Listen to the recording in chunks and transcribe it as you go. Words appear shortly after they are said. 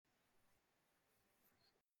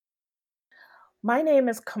My name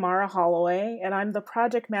is Kamara Holloway, and I'm the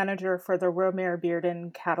project manager for the Romare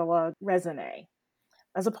Bearden catalog Resonee.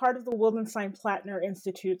 As a part of the Wildenstein Plattner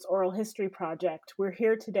Institute's Oral History Project, we're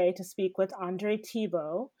here today to speak with André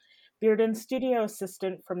Thibault, Bearden's studio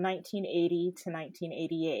assistant from 1980 to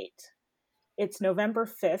 1988. It's November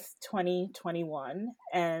 5th, 2021,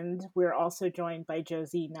 and we're also joined by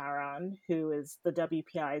Josie Naran, who is the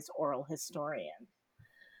WPI's oral historian.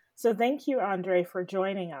 So thank you, Andre, for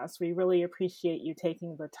joining us. We really appreciate you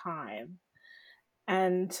taking the time.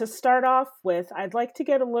 And to start off with, I'd like to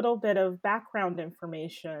get a little bit of background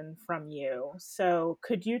information from you. So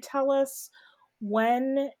could you tell us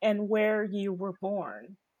when and where you were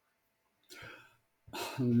born?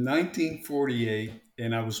 1948,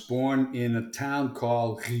 and I was born in a town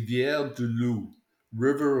called Rivière du Loup,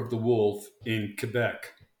 River of the Wolf, in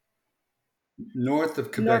Quebec, north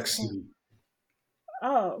of Quebec North. City.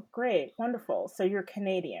 Oh, great. Wonderful. So you're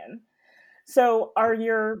Canadian. So are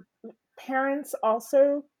your parents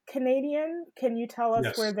also Canadian? Can you tell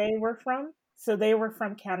us where Yes, they were from? So they were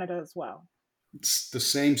from Canada as well. it's the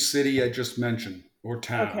same city I just mentioned, or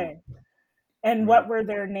town. Okay. And Right. what were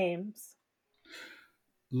their names?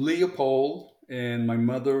 Leopold and my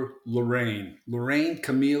mother, Lorraine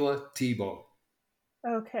Camila Thibault.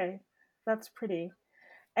 Okay. That's pretty.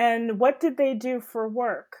 And what did they do for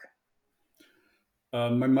work?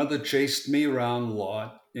 My mother chased me around a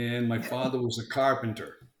lot, and my father was a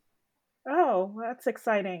carpenter. Oh, that's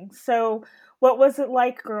exciting. So, what was it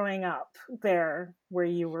like growing up there where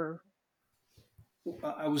you were?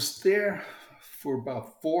 I was there for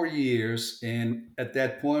about 4 years, and at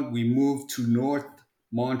that point, we moved to North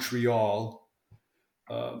Montreal.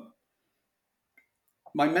 Uh,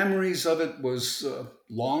 my memories of it was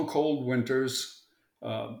long, cold winters,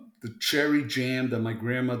 the cherry jam that my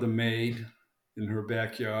grandmother made in her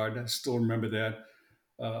backyard. I still remember that.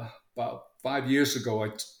 About 5 years ago,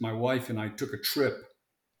 my wife and I took a trip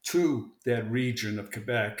to that region of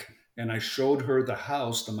Quebec, and I showed her the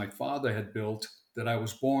house that my father had built that I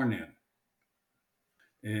was born in.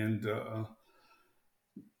 And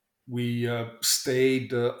we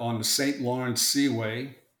stayed on the St. Lawrence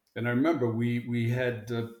Seaway. And I remember we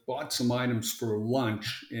had bought some items for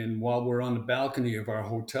lunch. And while we're on the balcony of our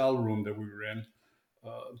hotel room that we were in,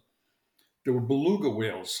 uh, there were beluga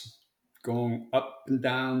whales going up and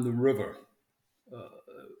down the river. Uh,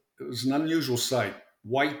 it was an unusual sight,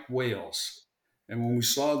 white whales. And when we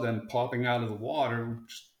saw them popping out of the water,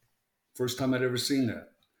 first time I'd ever seen that.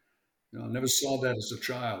 I never saw that as a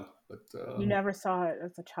child, but You never saw it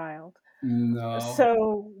as a child. no.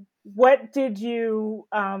 So, what did you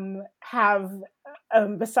have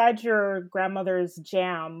besides your grandmother's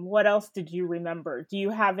jam? What else did you remember? Do you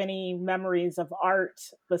have any memories of art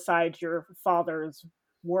besides your father's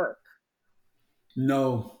work?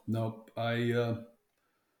 No, no. I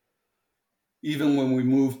even when we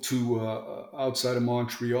moved to outside of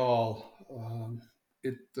Montreal,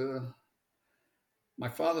 it my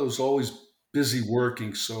father was always busy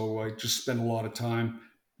working, so I just spent a lot of time,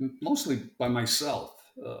 mostly by myself,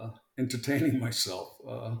 entertaining myself.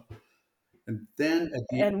 And then at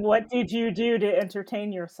the And what did you do to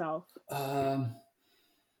entertain yourself? um,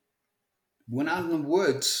 went out in the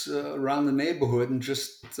woods around the neighborhood and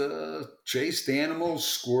just chased animals,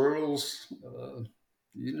 squirrels,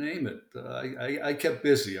 you name it. I kept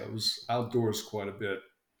busy. I was outdoors quite a bit.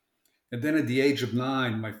 And then at the age of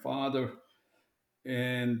 9, my father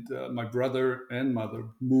and my brother and mother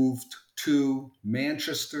moved to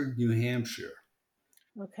Manchester, New Hampshire.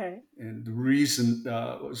 Okay. And the reason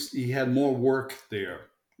was he had more work there.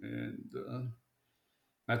 And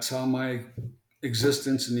that's how my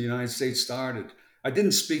existence in the United States started. I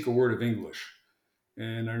didn't speak a word of English.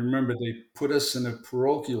 And I remember they put us in a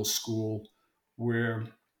parochial school where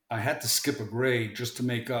I had to skip a grade just to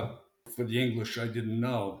make up for the English I didn't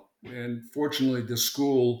know. And fortunately, the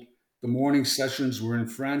school, the morning sessions were in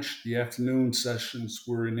French, the afternoon sessions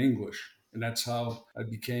were in English. And that's how I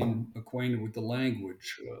became acquainted with the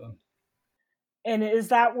language. And is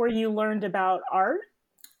that where you learned about art?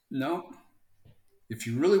 No, if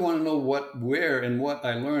you really want to know where, and what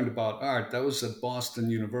I learned about art, that was at Boston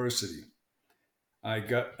University. I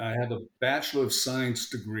have a Bachelor of Science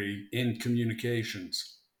degree in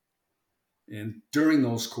communications. And during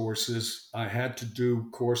those courses, I had to do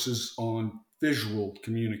courses on visual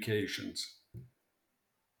communications.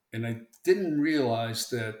 And I didn't realize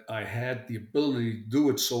that I had the ability to do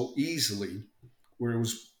it so easily, where it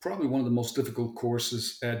was probably one of the most difficult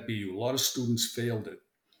courses at BU. A lot of students failed it.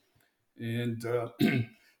 And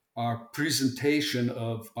our presentation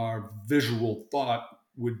of our visual thought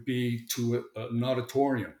would be to an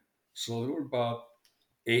auditorium. So there were about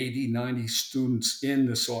 80, 90 students in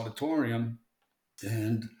this auditorium.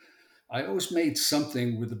 And I always made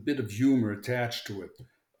something with a bit of humor attached to it.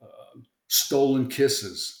 Stolen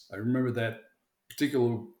kisses. I remember that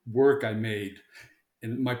particular work I made.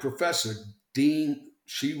 And my professor, Dean,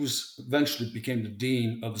 she was eventually became the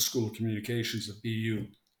dean of the School of Communications at BU.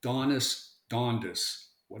 Donis Dondis.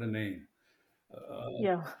 What a name. Uh,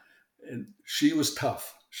 Yeah. and she was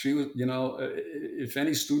tough. She was, if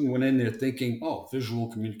any student went in there thinking, oh, visual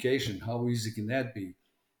communication, how easy can that be?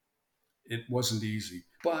 It wasn't easy.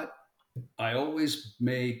 But I always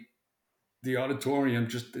made the auditorium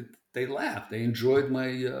just, they laughed. They enjoyed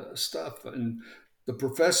my stuff. And the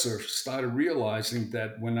professor started realizing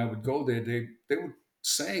that when I would go there, they were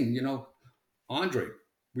saying, Andre,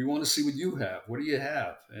 we want to see what you have. What do you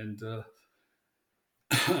have? And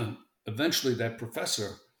eventually that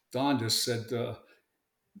professor, Dondis, said,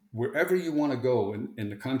 wherever you want to go in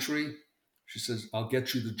the country, she says, I'll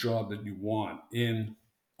get you the job that you want in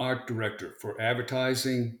art director for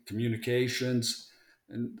advertising, communications.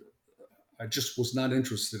 And I just was not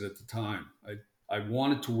interested at the time. I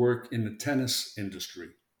wanted to work in the tennis industry.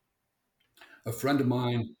 A friend of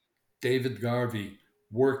mine, David Garvey,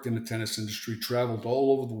 worked in the tennis industry, traveled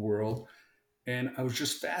all over the world, and I was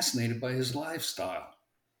just fascinated by his lifestyle.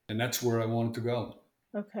 And that's where I wanted to go.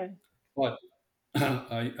 Okay. But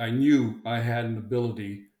I knew I had an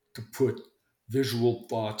ability to put visual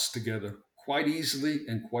thoughts together quite easily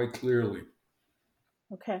and quite clearly.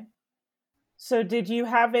 Okay. So did you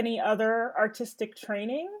have any other artistic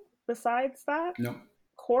training besides that No,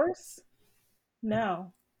 course?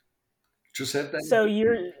 No. just had that. So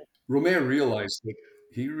you're Romare realized it.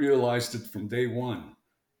 He realized it from day one.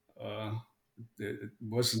 Uh, it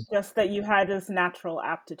wasn't just that you had this natural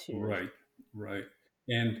aptitude. right, right.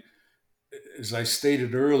 And as I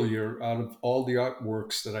stated earlier, out of all the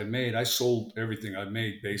artworks that I made, I sold everything I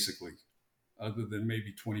made basically, other than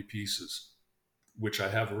maybe 20 pieces, which I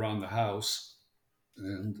have around the house.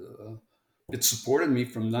 And it supported me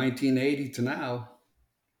from 1980 to now.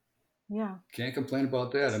 Yeah. Can't complain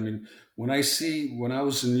about that. I mean, when I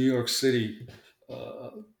was in New York City, uh,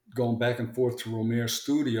 going back and forth to Romere's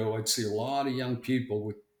studio, I'd see a lot of young people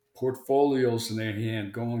with portfolios in their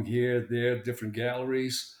hand, going here, there, different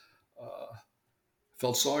galleries.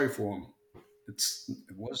 Felt sorry for them. It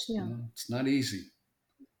was, Yeah. it's not easy.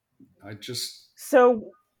 I just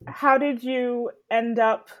So how did you end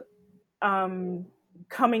up um,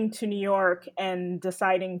 coming to New York and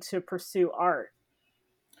deciding to pursue art?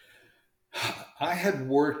 I had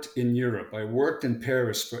worked in Europe. I worked in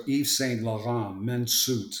Paris for Yves Saint Laurent men's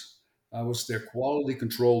suits. I was their quality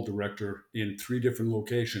control director in three different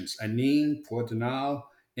locations: Anine, Pordenau,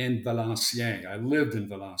 and Valenciennes. I lived in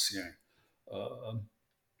Valenciennes. Uh,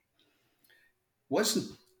 wasn't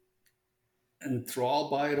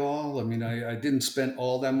enthralled by it all. I mean, I didn't spend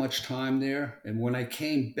all that much time there. And when I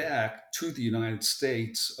came back to the United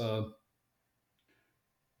States, a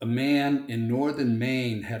man in northern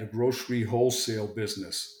Maine had a grocery wholesale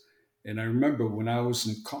business. And I remember when I was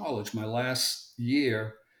in college, my last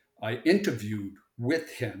year, I interviewed with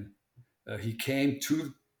him. He came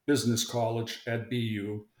to business college at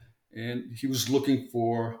BU and he was looking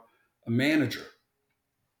for a manager.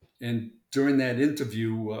 And during that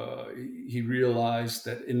interview, he realized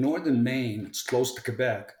that in northern Maine, it's close to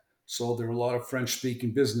Quebec. So there are a lot of French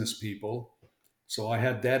speaking business people. So I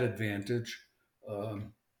had that advantage.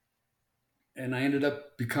 Um, and I ended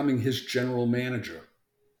up becoming his general manager.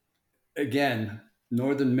 Again,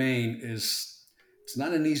 northern Maine is it's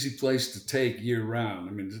not an easy place to take year round.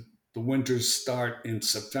 I mean, the winters start in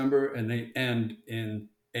September and they end in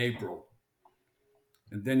April,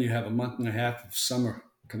 and then you have a month and a half of summer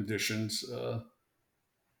conditions.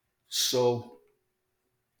 So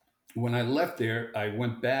when I left there, I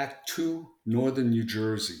went back to northern New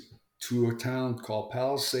Jersey to a town called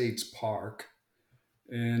Palisades Park,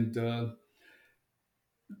 and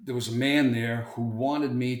there was a man there who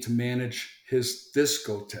wanted me to manage his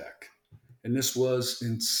discotheque. And this was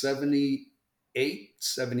in 78,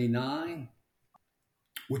 79,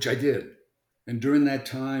 which I did. And during that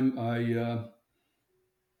time, I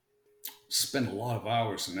spent a lot of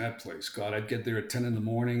hours in that place. God, I'd get there at 10 in the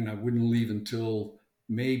morning and I wouldn't leave until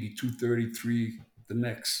maybe 2:33 the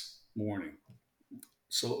next morning.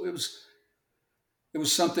 So it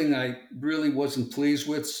was something I really wasn't pleased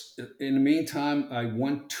with. In the meantime, I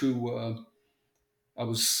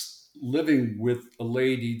was living with a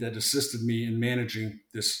lady that assisted me in managing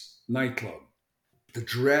this nightclub, the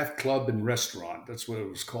Giraffe Club and Restaurant. That's what it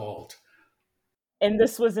was called. And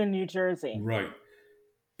this was in New Jersey. Right.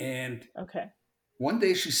 And Okay. one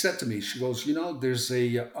day she said to me, she goes, there's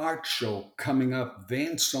a art show coming up,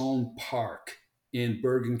 Van Zoon Park in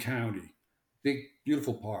Bergen County, big,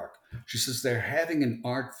 beautiful park. She says they're having an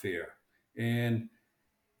art fair. And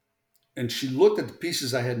and she looked at the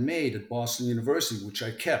pieces I had made at Boston University, which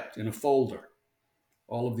I kept in a folder,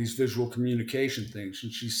 all of these visual communication things.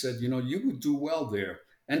 And she said, you would do well there.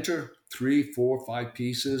 Enter 3, 4, 5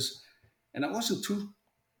 pieces. And I wasn't too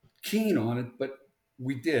keen on it, but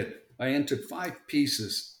we did. I entered 5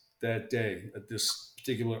 pieces that day at this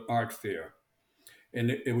particular art fair, and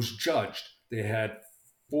it was judged. They had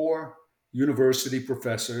 4 university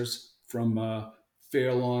professors from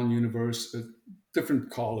Fair Lawn University, different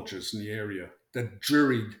colleges in the area that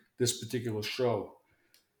juried this particular show.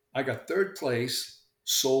 I got third place,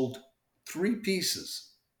 sold 3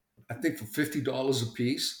 pieces, I think for $50 a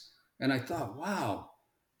piece. And I thought, wow,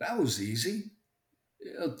 that was easy.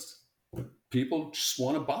 It's, people just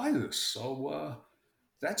want to buy this. So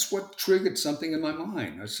that's what triggered something in my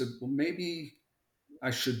mind. I said, well, maybe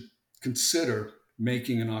I should consider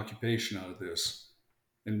making an occupation out of this.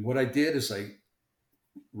 And what I did is I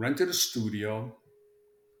rented a studio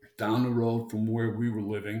down the road from where we were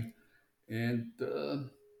living and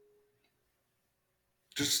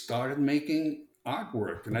just started making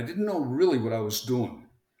artwork. And I didn't know really what I was doing.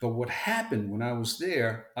 But what happened when I was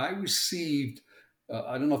there, I received,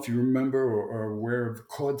 I don't know if you remember or are aware of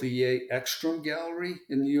Cordier Ekstrom Gallery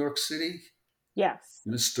in New York City. Yes.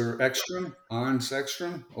 Mr. Ekstrom, Arne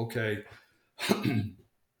Ekstrom. Okay.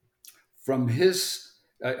 From his,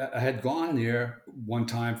 I had gone there one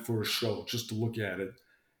time for a show just to look at it.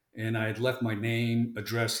 And I had left my name,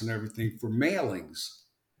 address, and everything for mailings.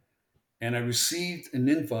 And I received an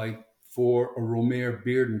invite for a Romare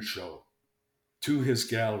Bearden show to his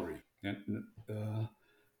gallery. And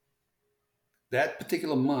that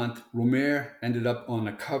particular month, Romare ended up on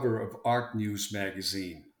the cover of Art News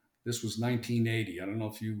magazine. This was 1980. I don't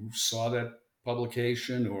know if you saw that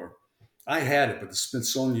publication or I had it, but the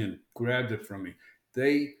Smithsonian grabbed it from me.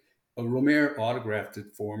 Romare autographed it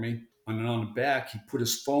for me, and on the back he put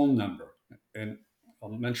his phone number, and I'll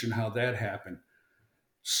mention how that happened.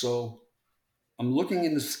 So I'm looking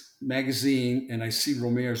in this magazine and I see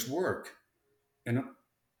Romare's work, and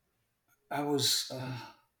I was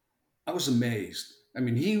I was amazed. I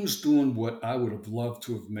mean, he was doing what I would have loved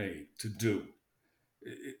to have made to do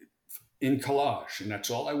in collage, and that's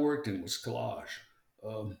all I worked in was collage.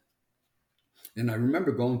 Um, and I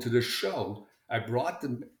remember going to this show. I brought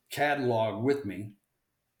the catalog with me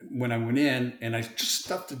when I went in, and I just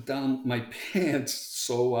stuffed it down my pants.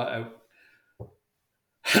 So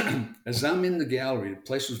as I'm in the gallery, the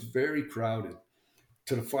place was very crowded.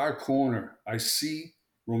 To the far corner, I see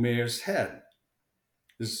Romare's head,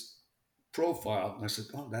 his profile. And I said,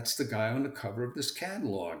 oh, that's the guy on the cover of this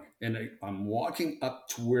catalog. And I'm walking up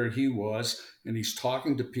to where he was, and he's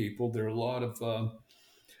talking to people. There are a lot of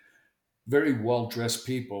very well dressed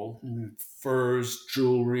people, furs,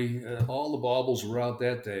 jewelry, all the baubles were out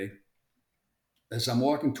that day. As I'm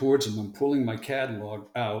walking towards him, I'm pulling my catalog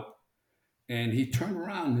out, and he turned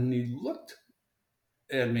around and he looked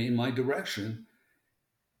at me in my direction.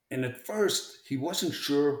 And at first, he wasn't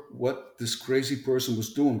sure what this crazy person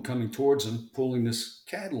was doing coming towards him, pulling this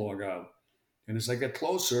catalog out. And as I got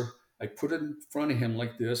closer, I put it in front of him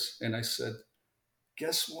like this, and I said,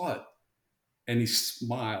 guess what? And he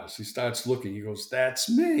smiles. He starts looking. He goes, that's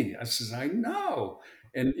me. I says, I know.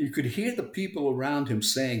 And you could hear the people around him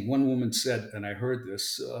saying, one woman said, and I heard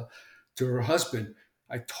this to her husband,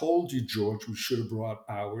 I told you, George, we should have brought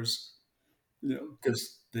ours,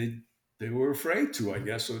 because they were afraid to, I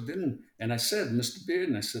guess, or didn't. And I said, Mr.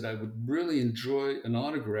 Bearden, I said, I would really enjoy an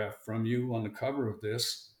autograph from you on the cover of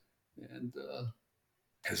this. And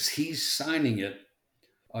as he's signing it,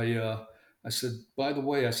 I said, by the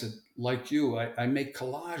way, I said, like you, I make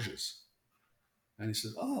collages. And he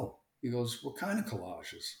said, oh, he goes, what kind of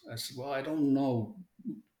collages? I said, well, I don't know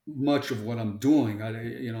much of what I'm doing.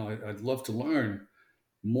 I'd love to learn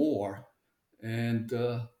more. And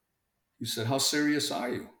he said, how serious are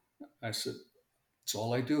you? I said, it's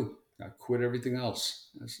all I do. I quit everything else.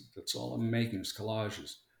 I said, that's all I'm making is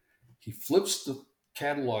collages. He flips the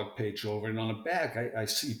catalog page over, and on the back, I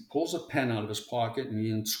see he pulls a pen out of his pocket and he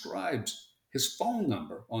inscribes his phone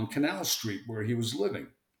number on Canal Street where he was living.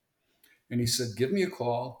 And he said, give me a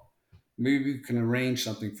call. Maybe we can arrange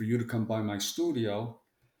something for you to come by my studio.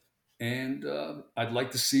 And I'd like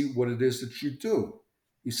to see what it is that you do.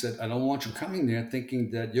 He said, I don't want you coming there thinking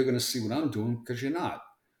that you're going to see what I'm doing, because you're not.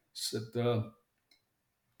 He said,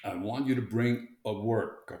 I want you to bring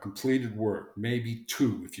a completed work, maybe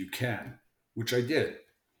 2 if you can, which I did.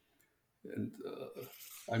 And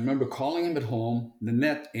I remember calling him at home.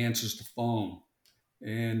 Nanette answers the phone,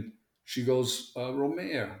 and she goes,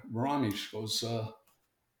 Romare, she goes,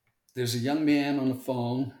 there's a young man on the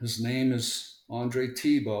phone. His name is André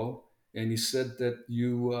Thibault, and he said that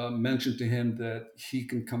you mentioned to him that he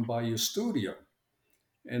can come by your studio.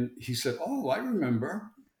 And he said, oh, I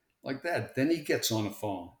remember, like that. Then he gets on the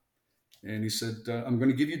phone, and he said, I'm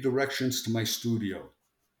going to give you directions to my studio,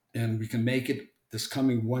 and we can make it this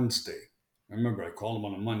coming Wednesday. I remember I called him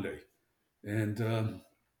on a Monday, and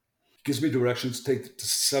gives me directions, take the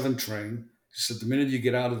 7 train. He said, the minute you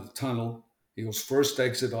get out of the tunnel, he goes, first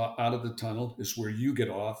exit out of the tunnel is where you get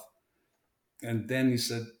off. And then he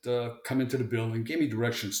said, come into the building, gave me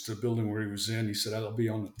directions to the building where he was in. He said, I'll be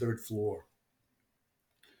on the 3rd floor.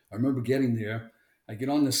 I remember getting there. I get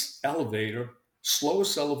on this elevator,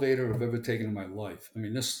 slowest elevator I've ever taken in my life. I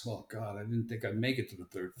mean, oh God, I didn't think I'd make it to the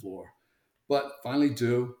 3rd floor, but finally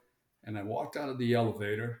do. And I walked out of the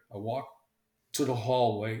elevator. I walked to the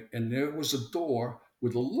hallway, and there was a door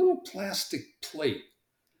with a little plastic plate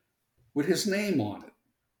with his name on it.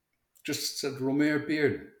 Just said Romare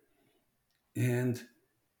Bearden. And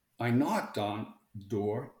I knocked on the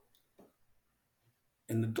door,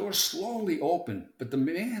 and the door slowly opened, but the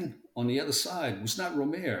man on the other side was not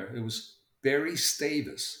Romare. It was Barrie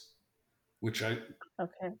Stavis, which I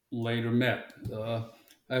Okay. later met.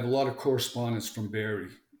 I have a lot of correspondence from Barrie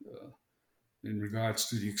in regards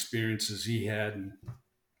to the experiences he had.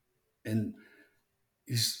 And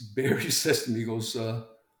Barrie says to me, he goes,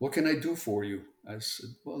 what can I do for you? I said,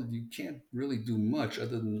 well, you can't really do much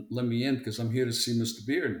other than let me in because I'm here to see Mr.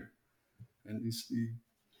 Bearden. And he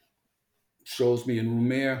shows me, and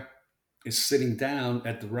Romare is sitting down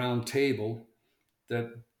at the round table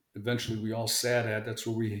that eventually we all sat at. That's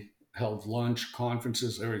where we held lunch,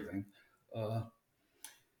 conferences, everything. Uh,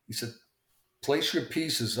 he said, place your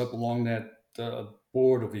pieces up along that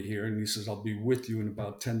board over here. And he says, I'll be with you in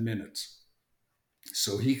about 10 minutes.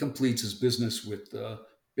 So he completes his business with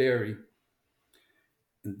Barrie.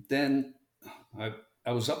 And then I,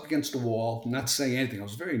 I was up against the wall, not saying anything. I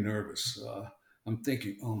was very nervous. I'm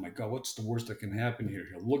thinking, oh my God, what's the worst that can happen here?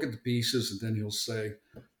 He'll look at the pieces and then he'll say,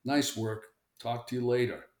 nice work. Talk to you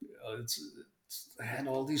later. I had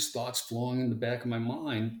all these thoughts flowing in the back of my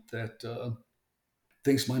mind that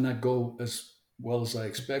things might not go as well as I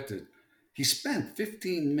expected. He spent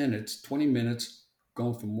 15 minutes, 20 minutes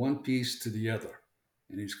going from one piece to the other.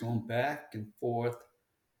 And he's going back and forth.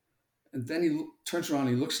 And then he turns around,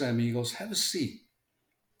 he looks at me, he goes, have a seat.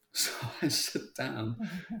 So I sit down,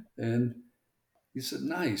 and he said,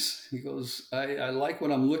 nice. He goes, I like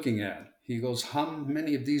what I'm looking at. He goes, how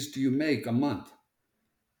many of these do you make a month?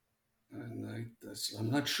 And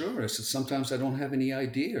I'm not sure. I said, sometimes I don't have any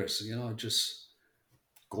ideas. I just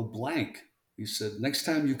go blank. He said, next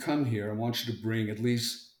time you come here, I want you to bring at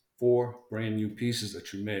least 4 brand new pieces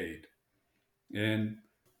that you made. And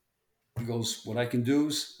he goes, what I can do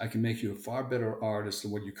is I can make you a far better artist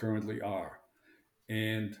than what you currently are.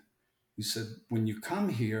 And he said, when you come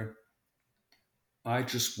here, I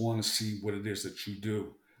just want to see what it is that you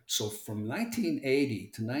do. So from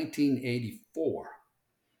 1980 to 1984,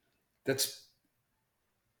 that's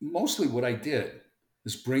mostly what I did,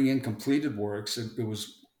 is bring in completed works. It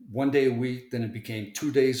was 1 day a week, then it became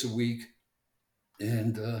 2 days a week.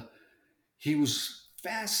 And he was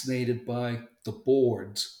fascinated by the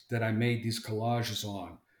boards that I made these collages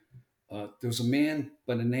on. There was a man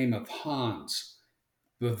by the name of Hans,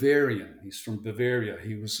 Bavarian. He's from Bavaria.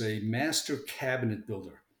 He was a master cabinet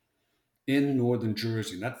builder in northern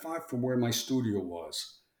Jersey, not far from where my studio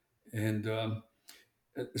was. And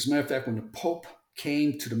as a matter of fact, when the Pope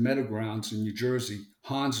came to the Meadowgrounds in New Jersey,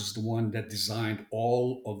 Hans is the one that designed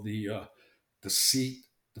all of the seat,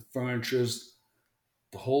 the furnitures,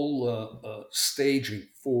 the whole staging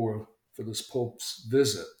for this Pope's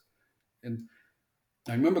visit. And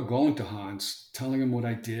I remember going to Hans, telling him what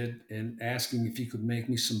I did, and asking if he could make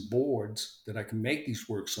me some boards that I could make these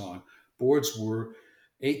works on. Boards were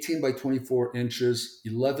 18 by 24 inches,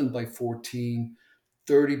 11 by 14,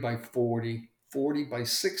 30 by 40, 40 by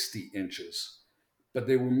 60 inches. But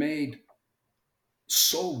they were made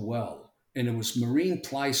so well. And it was marine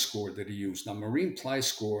ply score that he used. Now, marine ply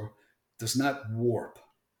score does not warp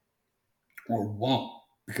or won't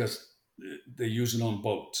because they use it on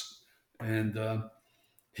boats. And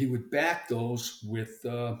he would back those with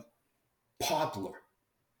poplar,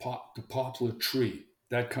 the poplar tree,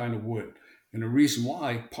 that kind of wood. And the reason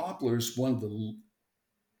why, poplar is one of the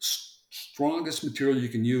strongest material you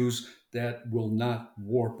can use that will not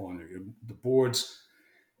warp on you. The boards,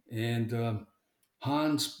 and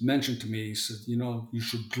Hans mentioned to me, he said, you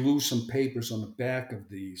should glue some papers on the back of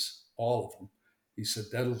these, all of them. He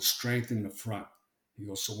said, that'll strengthen the front. He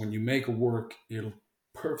goes, so when you make a work, it'll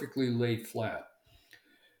perfectly lay flat.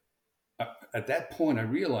 At that point, I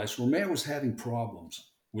realized Romare was having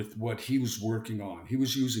problems with what he was working on. He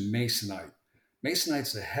was using masonite.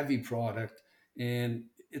 Masonite's a heavy product, and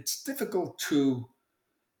it's difficult to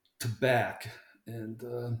back. And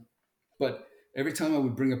but every time I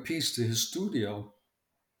would bring a piece to his studio,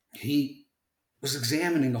 he was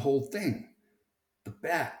examining the whole thing, the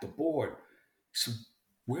back, the board. He said,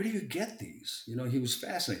 where do you get these? You know, he was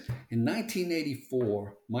fascinated. In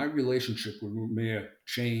 1984, my relationship with Romare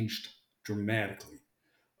changed dramatically.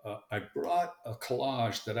 I brought a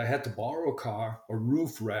collage that I had to borrow a car, a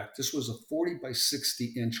roof rack. This was a 40 by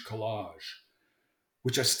 60 inch collage,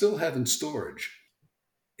 which I still have in storage.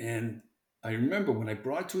 And I remember when I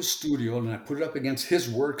brought it to his studio and I put it up against his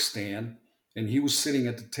work stand, and he was sitting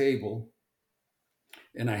at the table,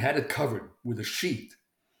 and I had it covered with a sheet.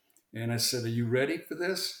 And I said, are you ready for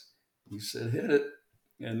this? He said, hit it.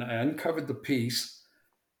 And I uncovered the piece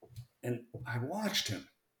and I watched him.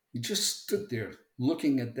 He just stood there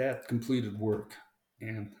looking at that completed work.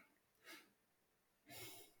 And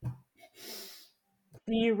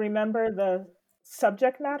Do you remember the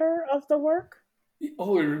subject matter of the work?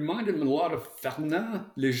 oh, it reminded him a lot of Fernand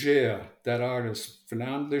Léger, that artist,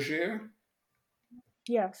 Fernand Léger.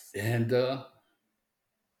 Yes. And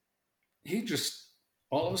he just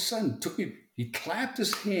all of a sudden took me, he clapped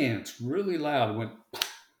his hands really loud, went,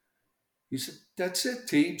 he said, that's it,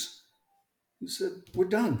 Teebs. He said, we're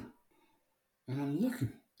done. And I'm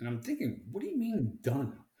looking and I'm thinking, what do you mean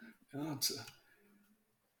done? You know,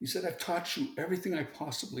 he said, I've taught you everything I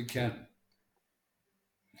possibly can.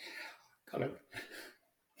 God,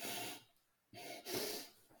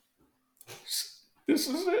 this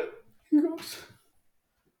is it. He goes,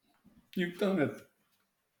 you've done it.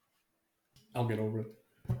 I'll get over it.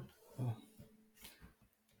 Oh,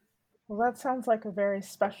 Well, that sounds like a very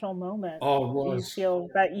special moment. oh it Do you was. feel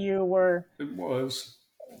that you were? It was.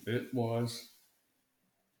 It was.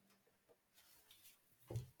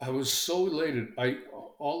 I was so elated.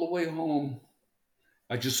 All the way home,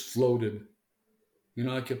 I just floated. You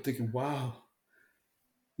know, I kept thinking, wow,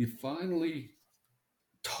 he finally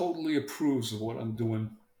totally approves of what I'm doing.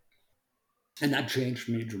 And that changed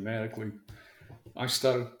me dramatically. I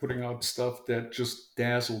started putting out stuff that just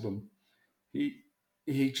dazzled him. He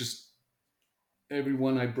he just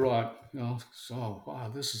everyone I brought, you know, so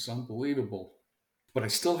wow, this is unbelievable. But I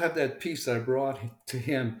still have that piece that I brought to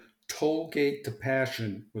him. Toll Gate to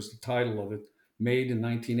Passion was the title of it, made in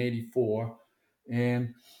 1984.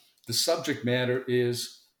 And the subject matter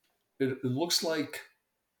is it looks like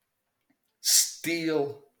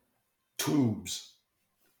steel tubes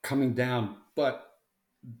coming down, but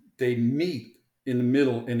they meet in the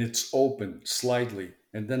middle and it's open slightly.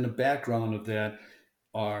 And then the background of that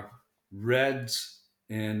are reds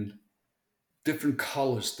and different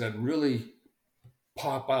colors that really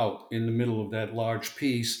pop out in the middle of that large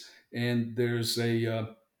piece. And there's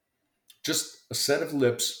a just a set of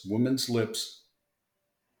lips, women's lips,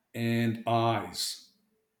 and eyes.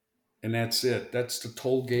 And that's it. That's the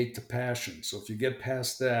toll gate to passion. So if you get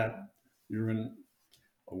past that, you're in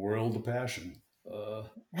a world of passion.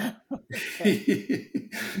 Okay.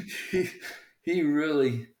 he, he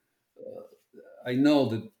really, I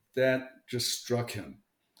know that just struck him.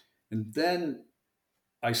 And then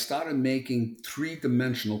I started making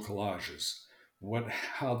three-dimensional collages.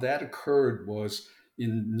 How that occurred was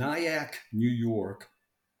in Nyack, New York,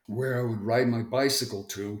 where I would ride my bicycle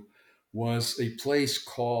to, was a place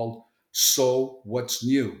called So What's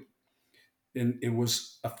New. And it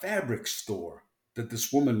was a fabric store that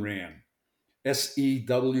this woman ran.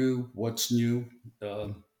 SEW, What's New.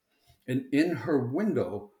 And in her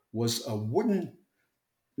window was a wooden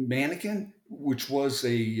mannequin, which was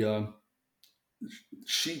I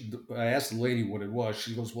asked the lady what it was.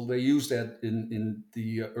 She goes, well, they used that in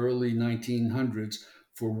the early 1900s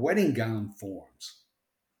for wedding gown forms.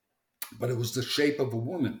 But it was the shape of a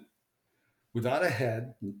woman without a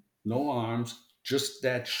head, no arms, just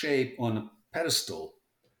that shape on a pedestal.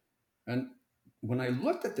 And when I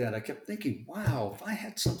looked at that, I kept thinking, wow, if I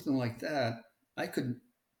had something like that, I could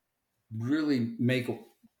really make a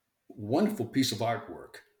wonderful piece of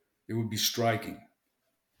artwork. It would be striking.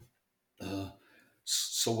 Uh,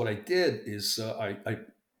 so what I did is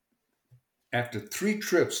after 3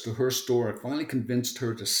 trips to her store, I finally convinced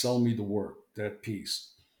her to sell me the work, that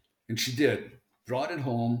piece. And she did. Brought it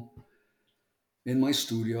home in my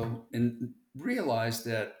studio and realized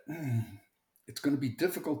that it's going to be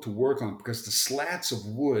difficult to work on because the slats of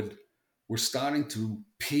wood were starting to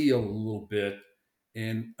peel a little bit.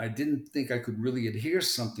 And I didn't think I could really adhere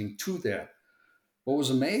something to that. What was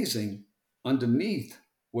amazing, underneath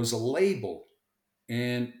was a label,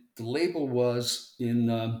 and the label was in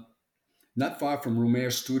not far from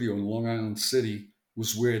Romare Studio in Long Island City,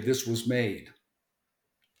 was where this was made.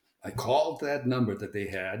 I called that number that they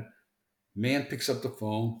had. Man picks up the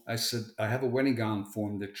phone. I said, I have a wedding gown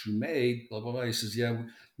form that you made, blah, blah, blah. He says, yeah.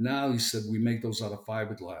 Now he said, we make those out of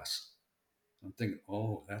fiberglass. I'm thinking,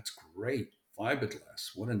 oh, that's great.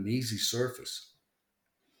 Fiberglass. What an easy surface.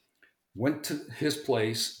 Went to his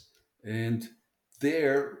place, and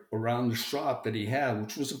there around the shop that he had,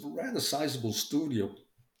 which was a rather sizable studio,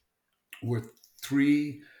 were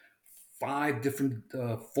three, five different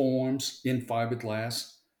forms in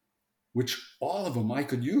fiberglass, which all of them I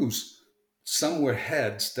could use. Some were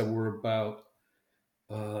heads that were about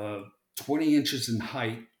uh, 20 inches in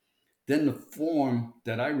height. Then the form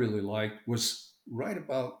that I really liked was right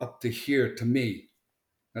about up to here to me.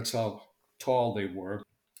 That's how tall they were.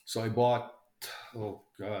 So I bought, oh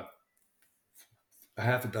God, a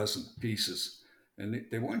half a dozen pieces, and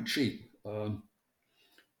they weren't cheap. Brought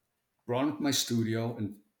them to my studio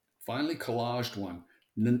and finally collaged one.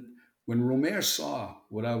 And then when Romare saw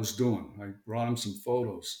what I was doing, I brought him some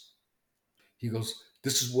photos. He goes,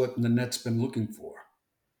 "This is what Nanette's been looking for."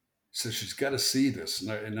 So she's got to see this.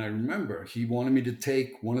 And I remember he wanted me to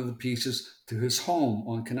take one of the pieces to his home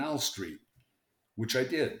on Canal Street, which I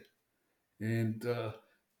did. And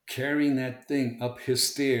carrying that thing up his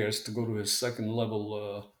stairs to go to his second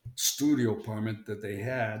level studio apartment that they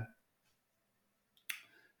had,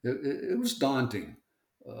 it was daunting.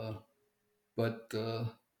 Uh, but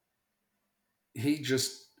he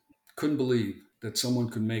just couldn't believe that someone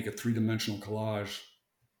could make a three-dimensional collage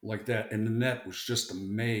like that. And Nanette was just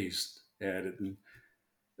amazed at it. And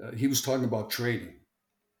he was talking about trading.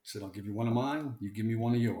 He said, I'll give you one of mine, you give me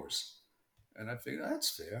one of yours. And I figured that's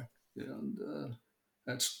fair. And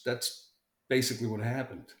that's basically what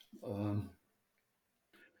happened. Um,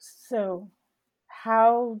 So,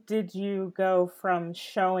 how did you go from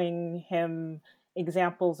showing him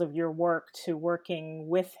examples of your work to working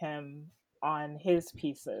with him on his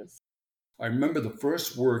pieces? I remember the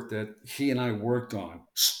first work that he and I worked on,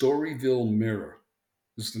 Storyville Mirror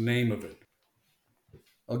is the name of it.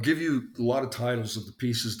 I'll give you a lot of titles of the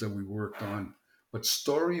pieces that we worked on, but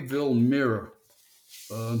Storyville Mirror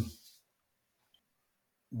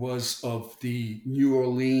was of the New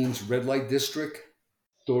Orleans red light district.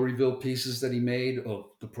 Storyville pieces that he made of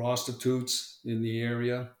the prostitutes in the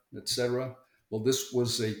area, etc. Well, this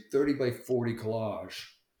was a 30 by 40 collage.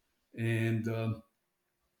 And,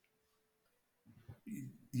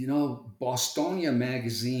 Bostonia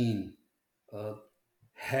magazine uh,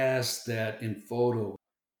 has that in photo.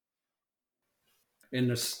 And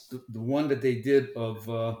the one that they did of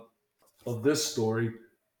this story,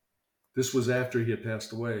 this was after he had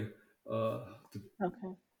passed away, uh,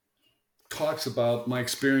 Okay. talks about my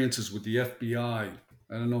experiences with the FBI.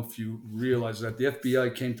 I don't know if you realize that the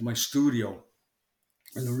FBI came to my studio,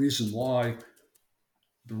 and the reason why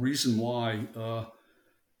a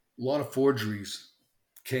lot of forgeries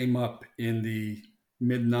came up in the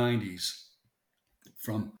mid '90s,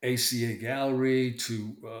 from ACA Gallery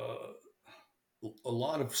to a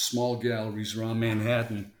lot of small galleries around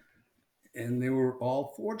Manhattan, and they were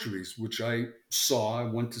all forgeries, which I saw. I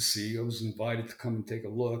went to see. I was invited to come and take a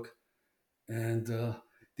look, and the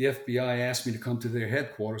FBI asked me to come to their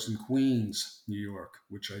headquarters in Queens, New York,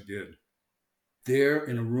 which I did. There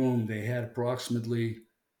in a room, they had approximately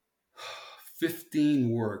 15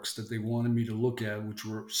 works that they wanted me to look at, which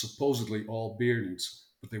were supposedly all Beardens,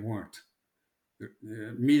 but they weren't.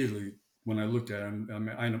 Immediately, when I looked at them,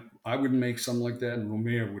 I wouldn't make something like that, and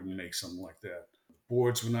Romare wouldn't make something like that.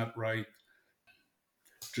 Boards were not right.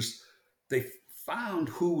 Just they found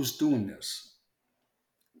who was doing this.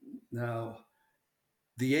 Now,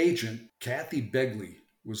 the agent, Kathy Begley,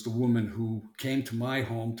 was the woman who came to my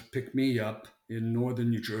home to pick me up in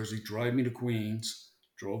northern New Jersey, drive me to Queens,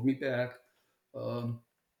 drove me back. Um,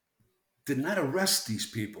 did not arrest these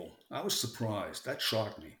people. I was surprised. That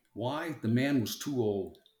shocked me. Why? The man was too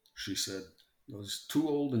old, she said. He was too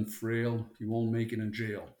old and frail. He won't make it in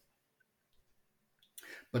jail.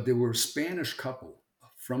 But they were a Spanish couple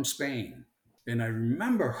from Spain. And I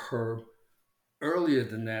remember her earlier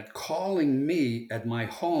than that calling me at my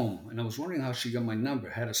home. And I was wondering how she got my number.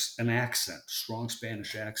 Had an accent, strong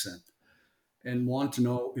Spanish accent, and wanted to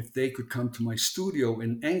know if they could come to my studio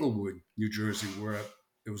in Englewood, New Jersey, where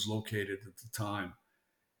it was located at the time.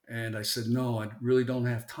 And I said, no, I really don't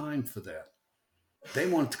have time for that. They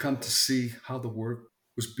wanted to come to see how the work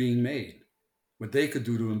was being made, what they could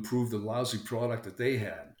do to improve the lousy product that they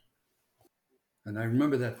had. And I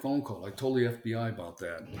remember that phone call. I told the FBI about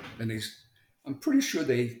that. And I'm pretty sure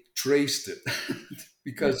they traced it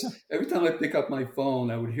because every time I pick up my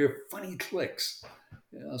phone, I would hear funny clicks.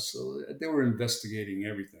 Yeah, so they were investigating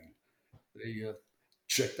everything. They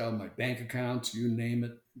checked out my bank accounts, you name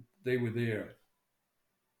it, they were there.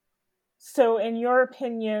 So, in your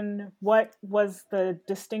opinion, what was the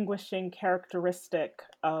distinguishing characteristic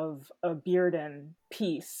of a Bearden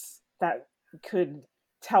piece that could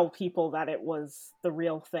tell people that it was the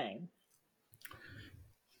real thing?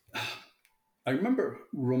 I remember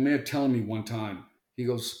Romare telling me one time, he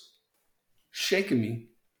goes, shaking me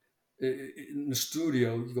in the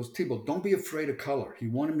studio. He goes, Thibault, don't be afraid of color. He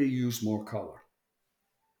wanted me to use more color.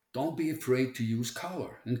 Don't be afraid to use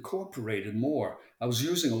color. Incorporate it more. I was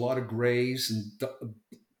using a lot of grays and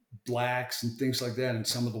blacks and things like that in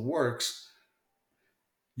some of the works.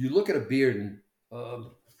 You look at a Bearden,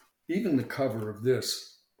 um, even the cover of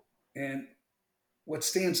this, and what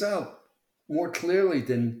stands out more clearly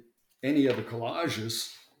than any other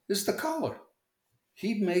collages is the color.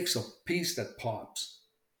 He makes a piece that pops.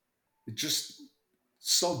 It just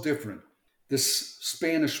so different. This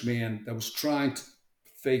Spanish man that was trying to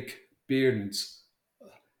fake Beardens,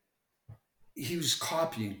 he was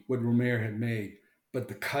copying what Romare had made, but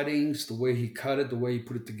the cuttings, the way he cut it, the way he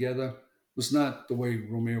put it together, was not the way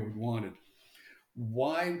Romare would want it.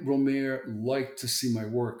 Why Romare liked to see my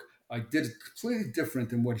work? I did it completely different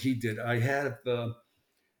than what he did. I had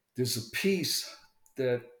there's a piece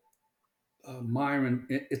that Myron,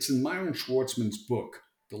 it's in Myron Schwartzman's book,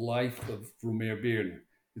 The Life of Romare Bearden.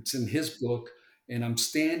 It's in his book, and I'm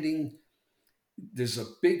standing, there's a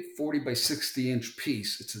big 40 by 60-inch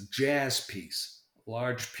piece. It's a jazz piece, a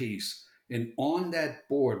large piece. And on that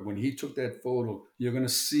board, when he took that photo, you're going to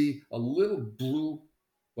see a little blue,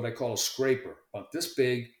 what I call a scraper, about this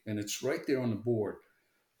big, and it's right there on the board.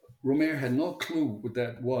 Romare had no clue what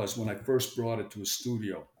that was when I first brought it to his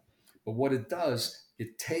studio. But what it does,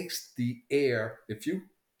 it takes the air. If you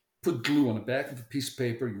put glue on the back of a piece of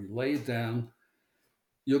paper, you lay it down,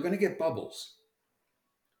 you're going to get bubbles.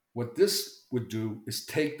 What this would do is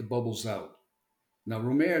take the bubbles out. Now,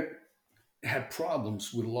 Romare had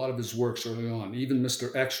problems with a lot of his works early on. Even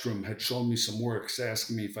Mr. Ekstrom had shown me some works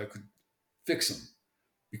asking me if I could fix them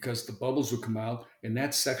because the bubbles would come out and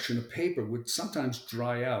that section of paper would sometimes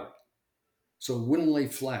dry out. So it wouldn't lay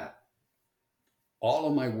flat. All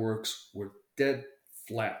of my works were dead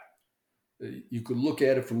flat. You could look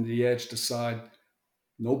at it from the edge to side,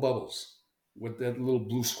 no bubbles. What that little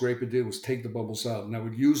blue scraper did was take the bubbles out. And I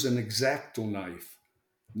would use an X-Acto knife,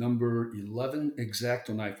 number 11 X-Acto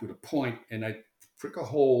knife with a point, and I'd prick a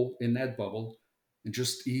hole in that bubble and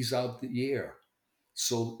just ease out the air.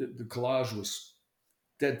 So the collage was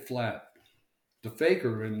dead flat. The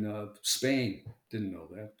faker in Spain didn't know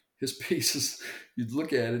that. His pieces, you'd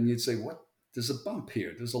look at it and you'd say, what? There's a bump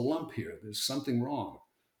here. There's a lump here. There's something wrong.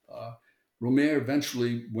 Uh, Romare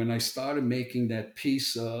eventually, when I started making that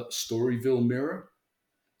piece, Storyville Mirror,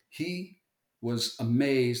 he was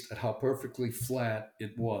amazed at how perfectly flat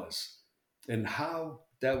it was and how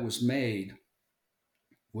that was made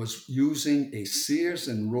was using a Sears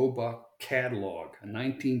and Roebuck catalog, a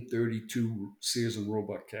 1932 Sears and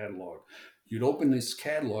Roebuck catalog. You'd open this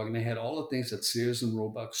catalog and they had all the things that Sears and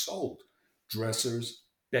Roebuck sold: dressers,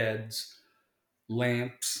 beds,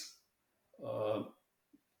 lamps, uh,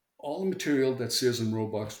 all the material that Sears and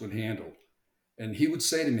Roebucks would handle. And he would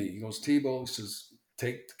say to me, he goes, Thibault, he says,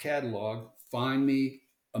 take the catalog, find me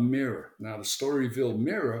a mirror. Now, the Storyville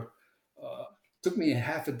mirror uh, took me a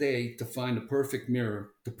half a day to find a perfect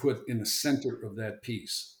mirror to put in the center of that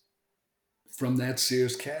piece from that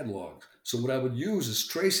Sears catalog. So what I would use is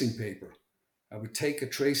tracing paper. I would take a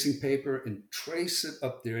tracing paper and trace it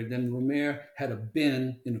up there. And then Romare had a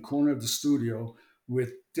bin in the corner of the studio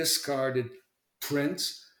with discarded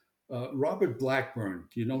prints. Robert Blackburn,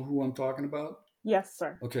 do you know who I'm talking about? Yes,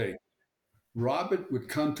 sir. Okay. Robert would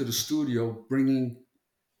come to the studio bringing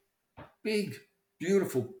big,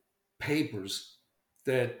 beautiful papers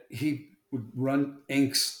that he would run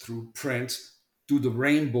inks through prints, do the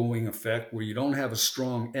rainbowing effect where you don't have a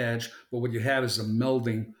strong edge, but what you have is a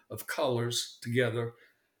melding of colors together.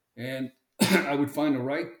 And I would find the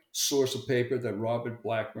right source of paper that Robert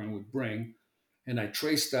Blackburn would bring, and I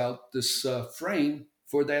traced out this frame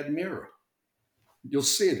for that mirror. You'll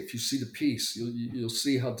see it if you see the piece. You'll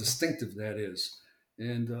see how distinctive that is,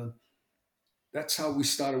 and that's how we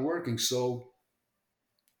started working. So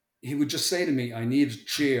he would just say to me, "I need a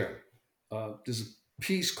chair." There's a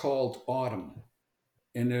piece called Autumn,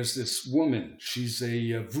 and there's this woman. She's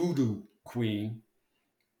a voodoo queen,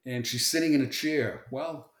 and she's sitting in a chair.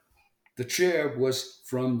 Well, the chair was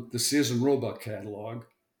from the Sears and Roebuck catalog,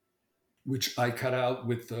 which I cut out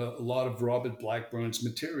with a lot of Robert Blackburn's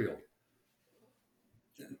material.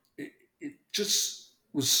 It just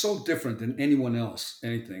was so different than anyone else,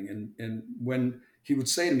 anything. And when he would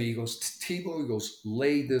say to me, he goes, Thibault, he goes,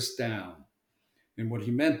 lay this down. And what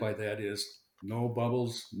he meant by that is no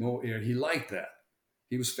bubbles, no air. He liked that.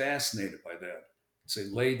 He was fascinated by that. He'd say,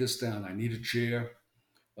 lay this down. I need a chair.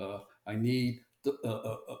 I need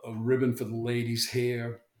a ribbon for the lady's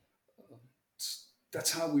hair.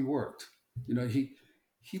 That's how we worked. You know, he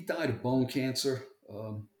died of bone cancer.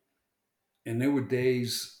 And there were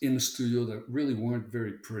days in the studio that really weren't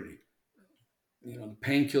very pretty. You know, the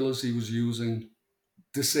painkillers he was using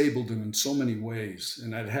disabled him in so many ways,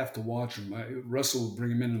 and I'd have to watch him. Russell would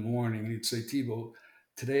bring him in the morning, and he'd say, "Thibault,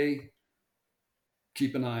 today,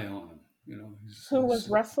 keep an eye on him." You know, Who was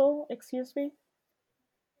Russell? Excuse me.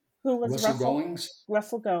 Who was Russell Russell? Goings.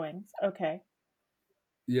 Russell Goings. Okay.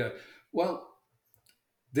 Yeah. Well,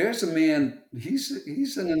 there's a man. He's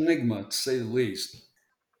an enigma to say the least.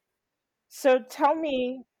 So tell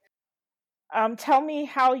me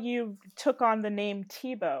how you took on the name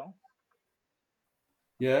Teabo.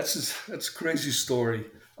 Yeah, that's a crazy story.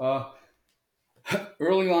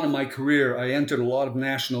 Early on in my career, I entered a lot of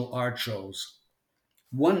national art shows.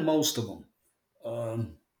 Won most of them.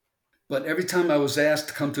 But every time I was asked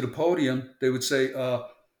to come to the podium, they would say,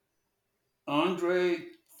 Andre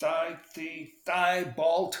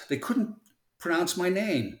Thibault. They couldn't pronounce my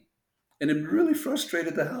name. And it really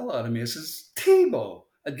frustrated the hell out of me. It says, Thibault.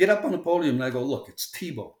 I'd get up on the podium and I go, look, it's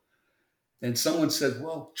Thibault. And someone said,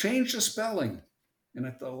 well, change the spelling. And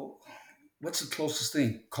I thought, well, what's the closest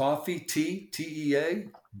thing? Coffee, tea, Tea,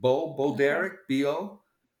 Bo Okay. Derek, B-O.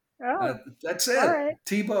 Oh, That's all it, right.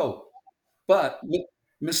 Thibault. But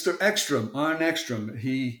Mr. Ekstrom, Arne Ekstrom,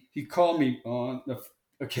 he called me on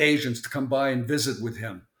occasions to come by and visit with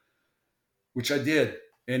him, which I did.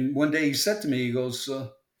 And one day he said to me, he goes,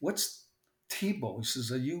 "What's Thibault?" He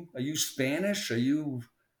says, "Are you Spanish? Are you?"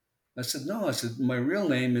 I said, "No." I said, "My real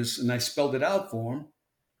name is," and I spelled it out for him.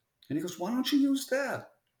 And he goes, "Why don't you use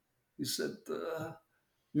that?" He said,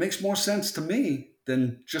 "Makes more sense to me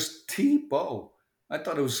than just Thibault." I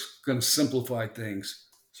thought it was going to simplify things.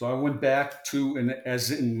 So I went back to, and as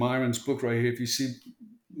in Myron's book right here, if you see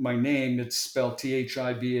my name, it's spelled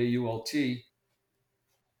Thibault,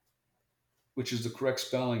 which is the correct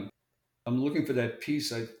spelling. I'm looking for that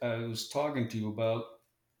piece I was talking to you about.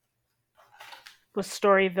 The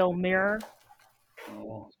Storyville Mirror.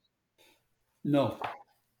 Oh, no,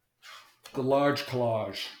 the large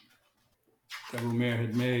collage that Romare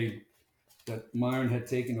had made, that Myron had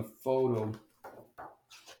taken a photo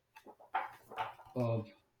of.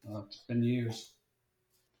 It's been years.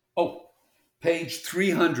 Oh, page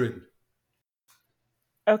 300.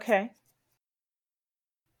 Okay.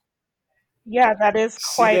 Yeah, that is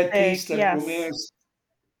See quite that big. piece that Yes. Romare's.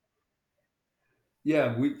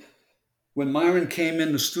 Yeah, when Myron came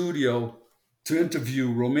in the studio to interview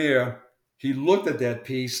Romare, he looked at that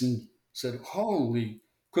piece and said, "Holy!"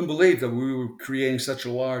 Couldn't believe that we were creating such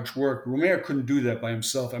a large work. Romare couldn't do that by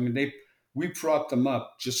himself. I mean, we propped him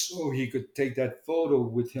up just so he could take that photo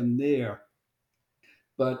with him there.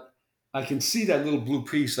 But I can see that little blue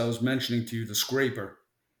piece I was mentioning to you, the scraper.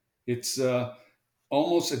 It's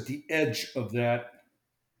almost at the edge of that.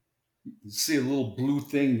 You see a little blue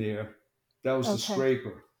thing there. That was the Okay.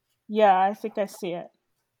 scraper. Yeah, I think I see it.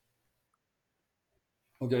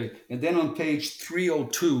 Okay, and then on page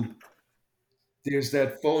 302, there's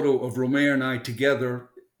that photo of Romare and I together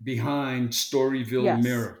behind Storyville Yes.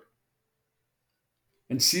 Mirror.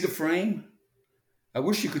 And see the frame? I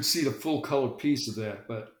wish you could see the full color piece of that,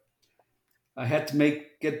 but I had to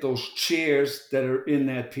get those chairs that are in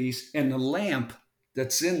that piece, and the lamp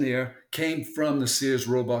that's in there came from the Sears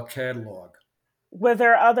Roebuck catalog. Were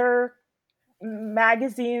there other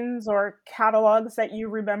magazines or catalogs that you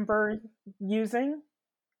remember using?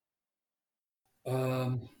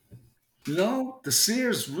 Um, no, the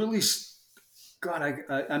Sears really, God,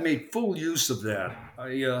 I made full use of that.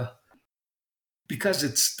 Because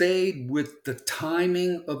it stayed with the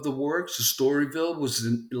timing of the works. The Storyville was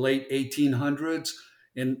in the late 1800s,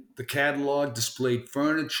 and the catalog displayed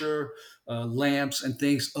furniture, lamps, and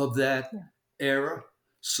things of that Yeah. era.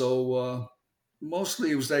 So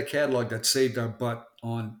mostly it was that catalog that saved our butt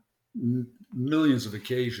on millions of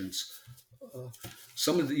occasions. Uh,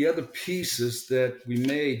 some of the other pieces that we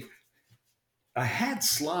made, I had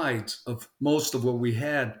slides of most of what we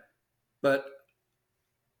had, but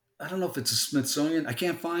I don't know if it's a Smithsonian. I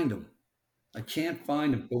can't find them. I can't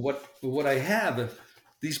find them. But what I have are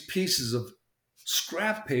these pieces of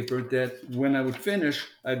scrap paper that when I would finish,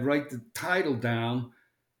 I'd write the title down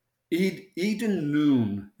Eden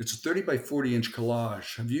Noon. It's a 30 by 40 inch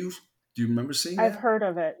collage. Do you remember seeing I've that? heard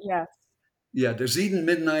of it, yes. Yeah, there's Eden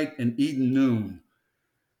Midnight and Eden Noon.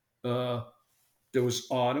 Uh, there was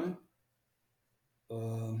Autumn.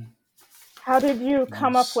 Um, How did you let me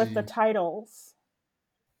come up with the see. titles?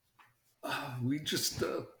 We just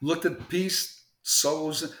looked at the piece, saw it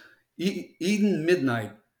was Eden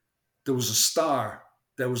Midnight. There was a star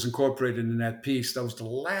that was incorporated in that piece. That was the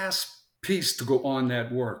last piece to go on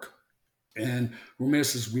that work. And Romare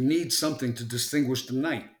says, we need something to distinguish the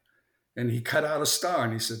night. And he cut out a star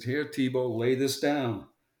and he said, here, Teabo, lay this down.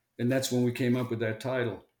 And that's when we came up with that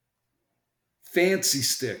title. Fancy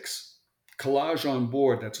Sticks, collage on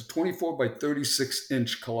board. That's a 24 by 36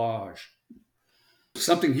 inch collage.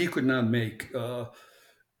 Something he could not make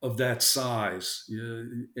of that size.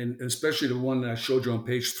 And especially the one that I showed you on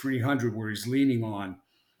page 300 where he's leaning on.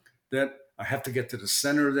 That I have to get to the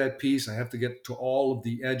center of that piece. I have to get to all of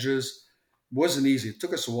the edges. It wasn't easy. It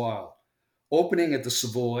took us a while. Opening at the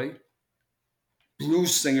Savoy,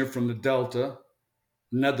 blues singer from the Delta,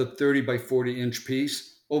 another 30 by 40 inch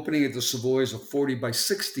piece. Opening at the Savoy is a 40 by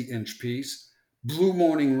 60 inch piece. Blue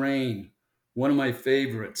Morning Rain, one of my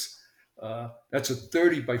favorites. That's a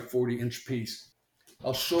 30 by 40 inch piece.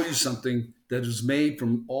 I'll show you something that is made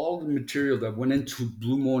from all the material that went into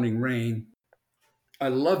Blue Morning Rain. I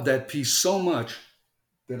love that piece so much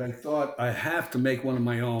that I thought I have to make one of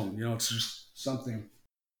my own. It's just something.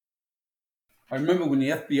 I remember when the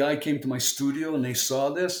FBI came to my studio and they saw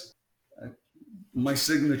this, my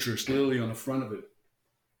signature is literally on the front of it.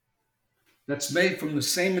 That's made from the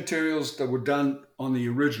same materials that were done on the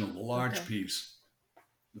original, the large piece,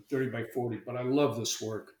 the 30 by 40. But I love this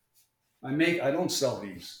work. I don't sell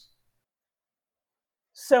these.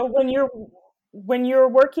 So when you're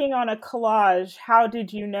working on a collage, how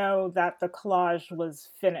did you know that the collage was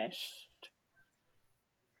finished?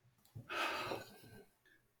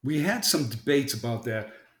 We had some debates about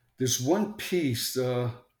that. There's one piece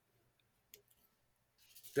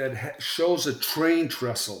that shows a train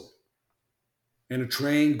trestle and a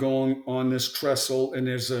train going on this trestle, and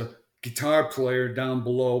there's a guitar player down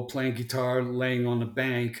below playing guitar, laying on the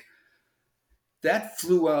bank. That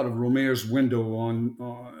flew out of Romare's window in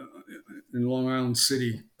Long Island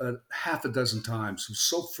City half a dozen times. It was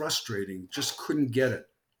so frustrating, just couldn't get it.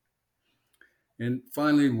 And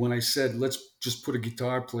finally, when I said, let's just put a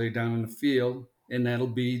guitar player down in the field, and that'll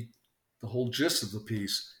be the whole gist of the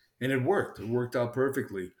piece. And it worked. It worked out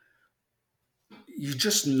perfectly. You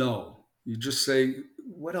just know. You just say,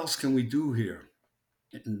 what else can we do here?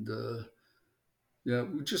 And yeah,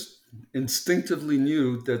 we just instinctively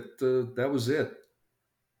knew that that was it.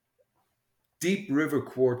 Deep River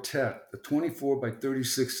Quartet, a 24 by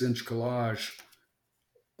 36 inch collage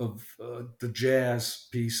of the jazz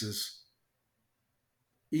pieces.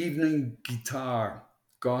 Evening Guitar,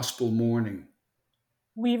 Gospel Morning.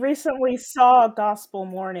 We recently saw Gospel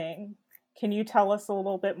Morning. Can you tell us a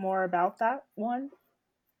little bit more about that one?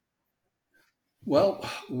 Well,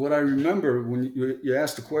 what I remember when you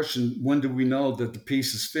asked the question, when do we know that the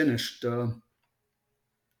piece is finished?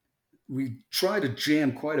 We try to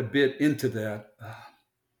jam quite a bit into that,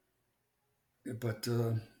 but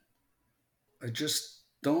I just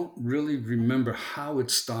don't really remember how it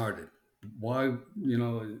started, why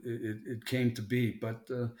it came to be. But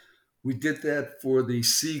we did that for the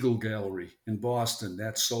Siegel Gallery in Boston,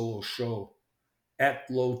 that solo show. At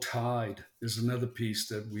Low Tide is another piece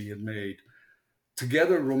that we had made.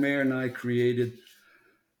 Together, Romare and I created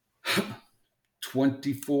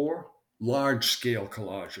 24 large scale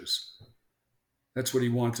collages. That's what he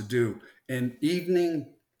wanted to do. And let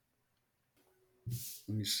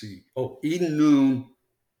me see. Oh, Eden Noon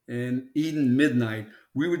and Eden Midnight.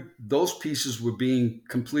 Those pieces were being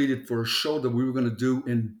completed for a show that we were going to do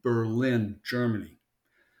in Berlin, Germany.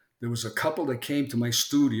 There was a couple that came to my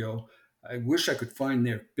studio. I wish I could find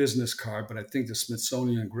their business card, but I think the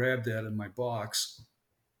Smithsonian grabbed that in my box.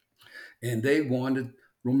 And they wanted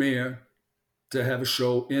Romare to have a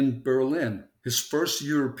show in Berlin. His first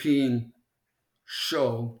European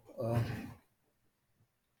show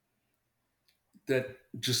that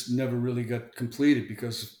just never really got completed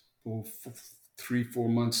because 3-4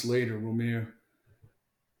 months later, Romare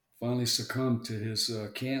finally succumbed to his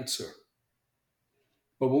cancer.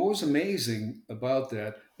 But what was amazing about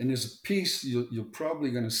that, and there's a piece you're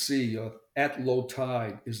probably going to see, At Low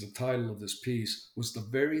Tide is the title of this piece, was the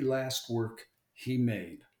very last work he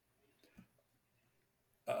made.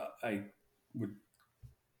 I would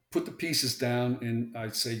put the pieces down and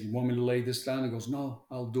I'd say, you want me to lay this down? He goes, no,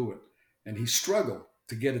 I'll do it. And he struggled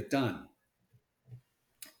to get it done.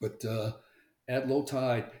 But At Low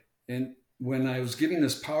Tide, and when I was giving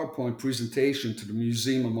this PowerPoint presentation to the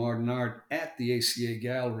Museum of Modern Art at the ACA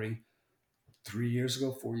Gallery 3 years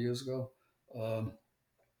ago, 4 years ago, um,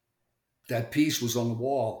 that piece was on the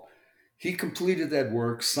wall. He completed that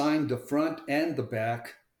work, signed the front and the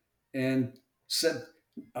back, and said,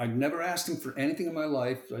 I never asked him for anything in my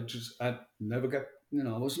life. I never got,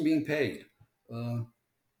 I wasn't being paid. Uh,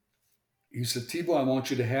 he said, Thibault, I want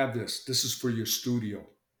you to have this. This is for your studio.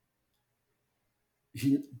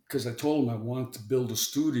 Because I told him I wanted to build a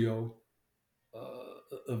studio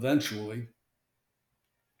eventually.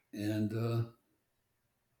 And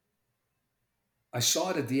I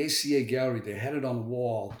saw it at the ACA Gallery. They had it on the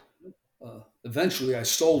wall. Eventually, I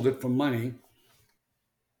sold it for money.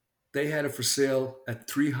 They had it for sale at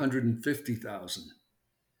 350,000,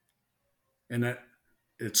 and that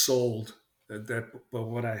it sold. But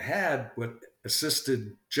what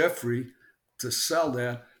assisted Jeffrey to sell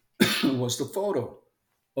that was the photo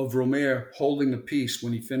of Romare holding the piece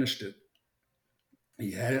when he finished it.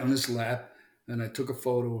 He had it on his lap, and I took a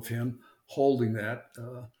photo of him holding that.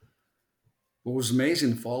 What was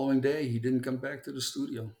amazing, the following day, he didn't come back to the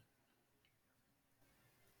studio.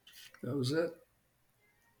 That was it.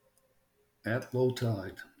 At low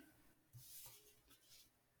tide.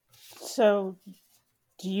 So,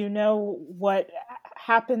 do you know what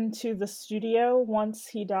happened to the studio once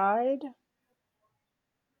he died?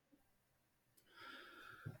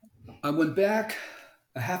 I went back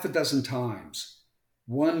a half a dozen times.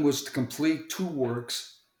 One was to complete two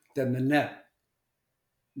works that Nanette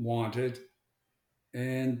wanted.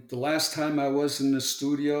 And the last time I was in the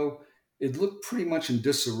studio, it looked pretty much in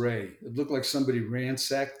disarray. It looked like somebody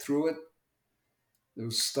ransacked through it. There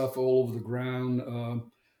was stuff all over the ground.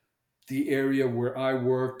 The area where I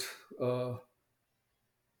worked was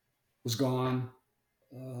gone.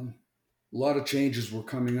 A lot of changes were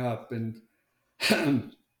coming up, and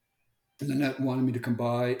Nanette wanted me to come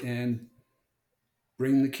by and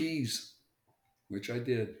bring the keys, which I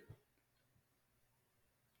did.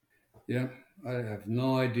 Yeah, I have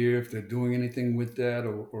no idea if they're doing anything with that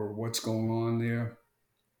or what's going on there.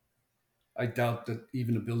 I doubt that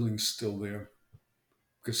even the building's still there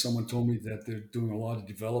because someone told me that they're doing a lot of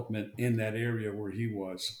development in that area where he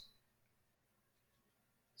was.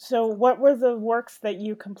 So, what were the works that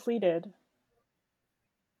you completed?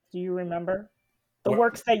 Do you remember? The What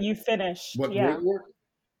works that you finished, what yeah. work?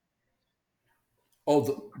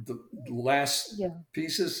 Oh, the last Yeah.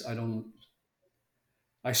 pieces. I don't.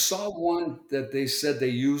 I saw one that they said they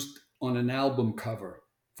used on an album cover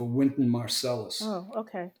for Wynton Marsalis. Oh,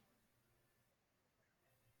 okay.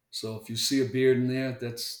 So if you see a beard in there,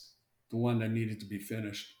 that's the one that needed to be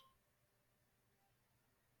finished.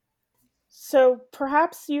 So,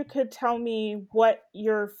 perhaps you could tell me what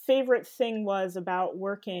your favorite thing was about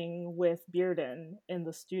working with Bearden in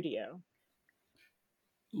the studio.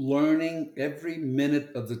 Learning every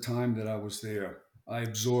minute of the time that I was there. I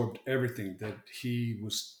absorbed everything that he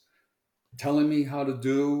was telling me how to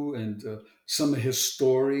do and some of his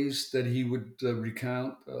stories that he would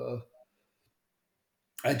recount.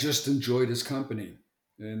 I just enjoyed his company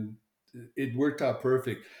and it worked out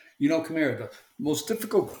perfect. Kamara, the most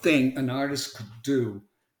difficult thing an artist could do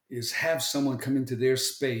is have someone come into their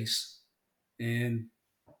space and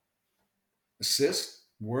assist,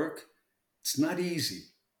 work. It's not easy.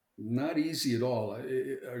 Not easy at all.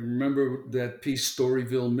 I remember that piece,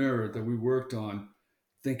 Storyville Mirror, that we worked on,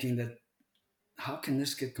 thinking that how can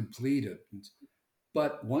this get completed?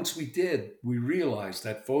 But once we did, we realized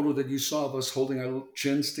that photo that you saw of us holding our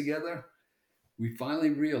chins together, we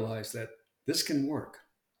finally realized that this can work.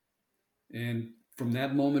 And from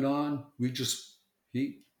that moment on,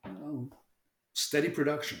 steady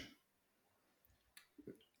production.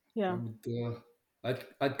 I Yeah. would,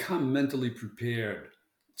 I'd come mentally prepared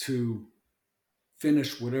to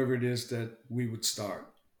finish whatever it is that we would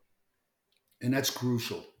start. And that's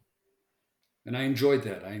crucial. And I enjoyed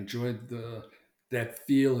that. I enjoyed that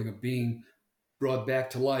feeling of being brought back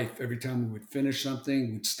to life every time we would finish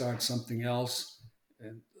something, we'd start something else.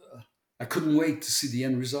 And I couldn't wait to see the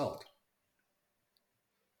end result.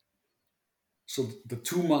 So the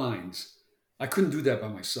two minds, I couldn't do that by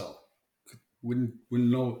myself. Wouldn't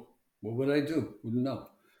know. What would I do? Wouldn't know.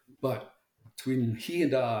 But between he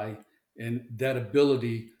and I, and that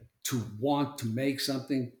ability to want to make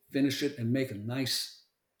something, finish it, and make a nice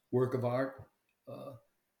work of art, uh,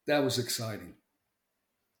 that was exciting.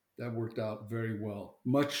 That worked out very well,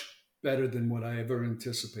 much better than what I ever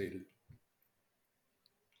anticipated.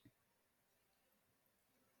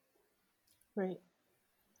 Great.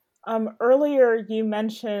 Earlier, you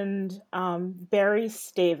mentioned Barrie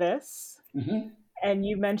Stavis Mm-hmm. and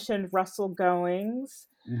you mentioned Russell Goings.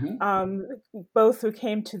 Hmm. um, both who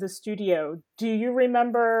came to the studio. Do you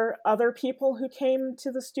remember other people who came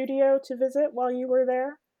to the studio to visit while you were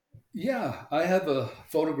there? Yeah, I have a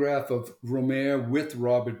photograph of Romare with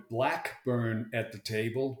Robert Blackburn at the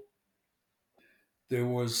table. There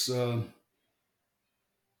was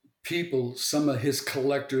people, some of his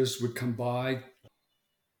collectors would come by.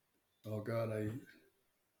 Oh God,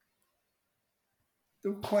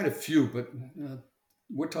 there were quite a few, but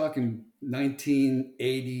we're talking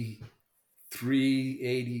 1983,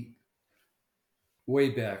 80, way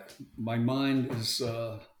back. My mind is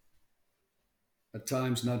at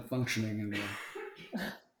times not functioning anymore.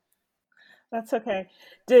 That's okay.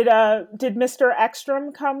 Did Mr.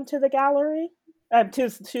 Ekstrom come to the gallery?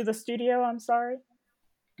 To the studio? I'm sorry.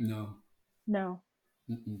 No. No.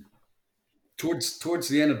 Mm-mm. Towards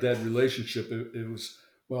the end of that relationship, it was,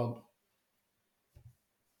 well,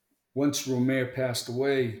 once Romare passed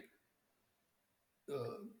away,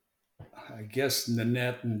 I guess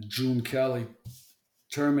Nanette and June Kelly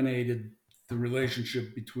terminated the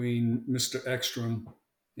relationship between Mr. Ekstrom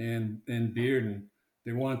and Bearden.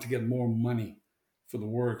 They wanted to get more money for the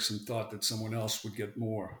works and thought that someone else would get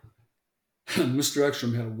more. Mr.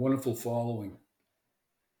 Ekstrom had a wonderful following.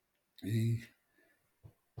 He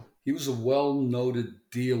he was a well-noted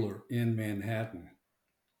dealer in Manhattan,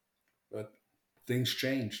 but things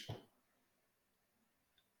changed.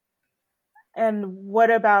 And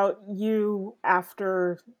what about you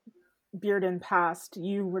after Bearden passed?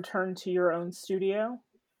 You returned to your own studio?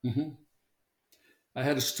 Hmm. I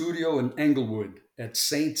had a studio in Englewood at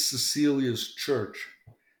St. Cecilia's Church.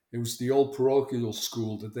 It was the old parochial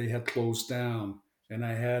school that they had closed down, and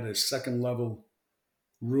I had a second level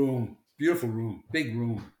room, beautiful room, big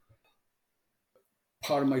room.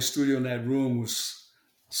 Part of my studio in that room was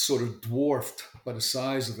sort of dwarfed by the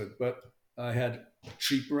size of it, but I had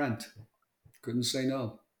cheap rent. Couldn't say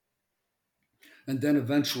no. And then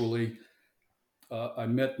eventually, I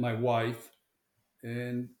met my wife,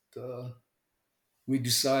 and we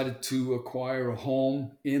decided to acquire a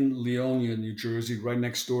home in Leonia, New Jersey, right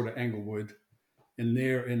next door to Englewood. And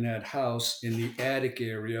there in that house, in the attic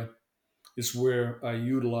area, is where I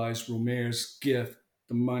utilized Romare's gift,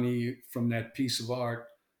 the money from that piece of art,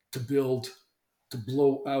 to build, to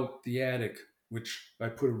blow out the attic, which I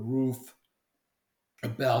put a roof, a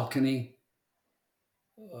balcony,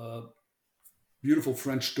 uh, beautiful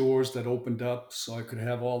French doors that opened up so I could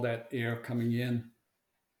have all that air coming in.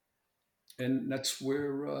 And that's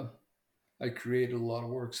where I created a lot of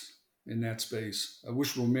works in that space. I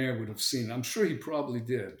wish Romare would have seen it. I'm sure he probably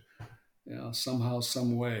did, somehow,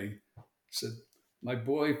 some way. Said, my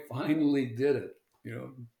boy finally did it,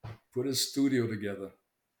 put his studio together.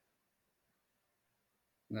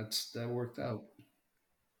 That worked out.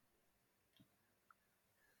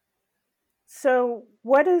 So,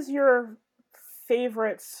 what is your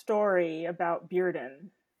favorite story about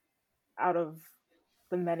Bearden out of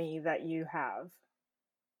the many that you have?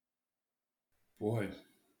 Boy,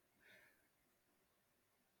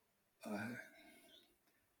 uh,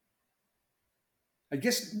 I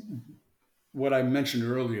guess what I mentioned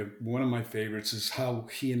earlier, one of my favorites is how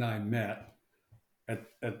he and I met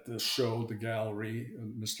at the show, the gallery,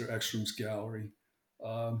 Mr. Ekstrom's gallery.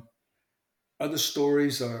 Um, Other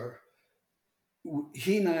stories are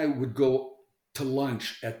he and I would go to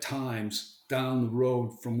lunch at times down the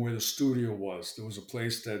road from where the studio was. There was a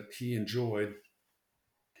place that he enjoyed,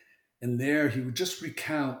 and there he would just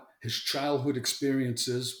recount his childhood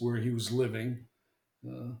experiences where he was living.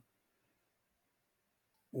 Uh,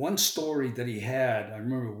 One story that he had, I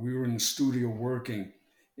remember we were in the studio working,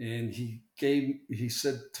 and he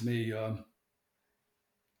said to me, it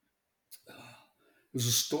was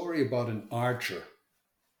a story about an archer,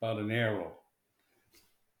 about an arrow,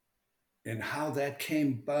 and how that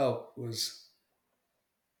came about was,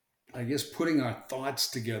 I guess, putting our thoughts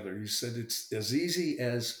together. He said it's as easy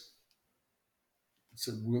as, he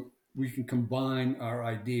said, we can combine our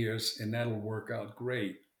ideas and that'll work out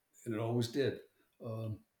great, and it always did.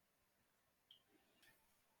 Um,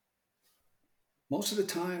 Most of the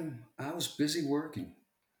time, I was busy working.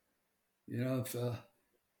 If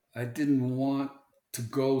I didn't want to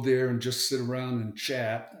go there and just sit around and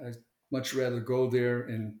chat, I'd much rather go there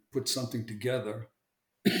and put something together.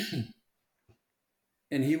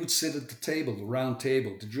 And he would sit at the table, the round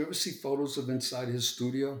table. Did you ever see photos of inside his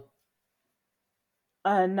studio?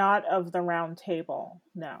 Not of the round table,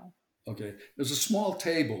 no. Okay, there's a small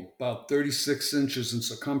table about 36 inches in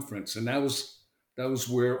circumference, and that was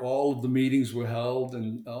where all of the meetings were held,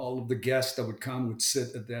 and all of the guests that would come would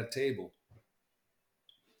sit at that table.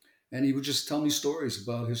 And he would just tell me stories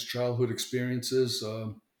about his childhood experiences.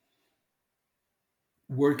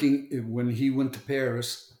 working when he went to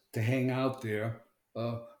Paris to hang out there,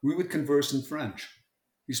 we would converse in French.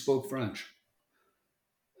 He spoke French.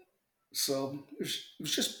 So it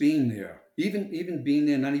was just being there, even being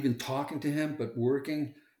there, not even talking to him, but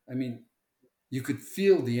working. I mean, you could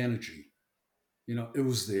feel the energy. It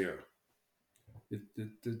was there.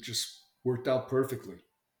 It just worked out perfectly.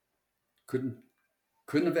 Couldn't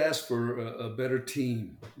couldn't have asked for a better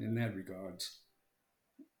team in that regards,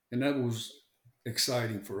 and that was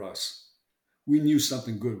exciting for us. We knew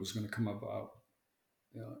something good was going to come about.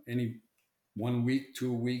 Any 1 week,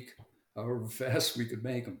 2 week, however fast we could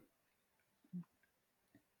make them.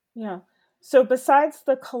 Yeah. So besides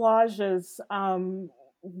the collages,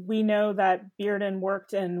 we know that Bearden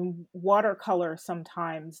worked in watercolor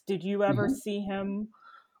sometimes. Did you ever Hmm. see him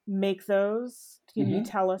make those? Can you Hmm.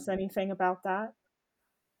 tell us anything about that?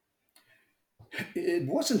 It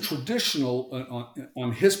wasn't traditional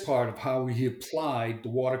on his part of how he applied the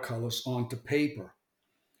watercolors onto paper.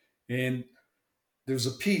 And there was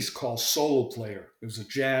a piece called Solo Player. It was a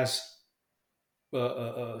jazz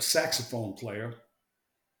saxophone player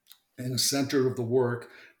in the center of the work.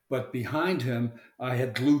 But behind him, I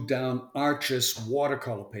had glued down Arches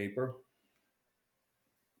watercolor paper.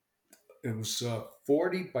 It was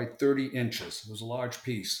 40 by 30 inches. It was a large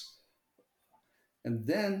piece. And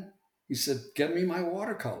then he said, "Get me my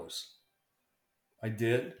watercolors." I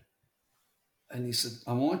did. And he said,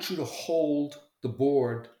 "I want you to hold the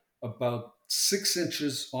board about 6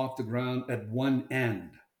 inches off the ground at one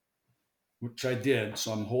end," which I did.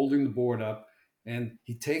 So I'm holding the board up, and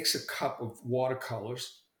he takes a cup of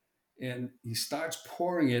watercolors and he starts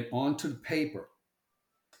pouring it onto the paper.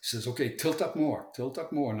 He says, "Okay, tilt up more."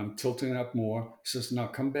 And I'm tilting up more. He says, "Now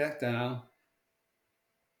come back down."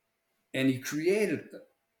 And he created a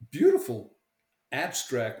beautiful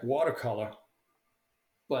abstract watercolor,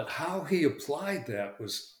 but how he applied that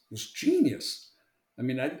was genius. I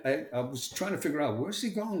mean, I was trying to figure out where's he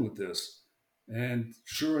going with this, and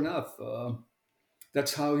sure enough,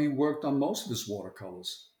 that's how he worked on most of his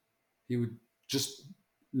watercolors. He would just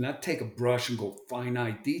not take a brush and go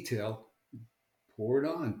finite detail, pour it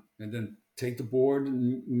on, and then take the board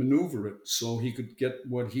and maneuver it so he could get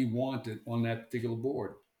what he wanted on that particular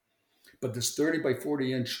board. But this 30 by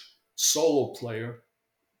 40-inch solo player,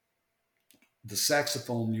 the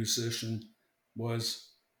saxophone musician,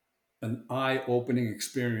 was an eye-opening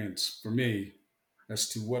experience for me as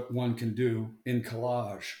to what one can do in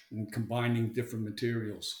collage and combining different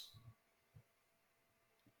materials.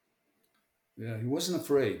 Yeah, he wasn't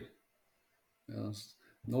afraid. Uh,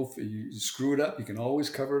 no, you screw it up, you can always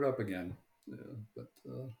cover it up again. But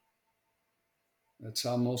that's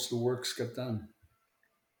how most of the works get done.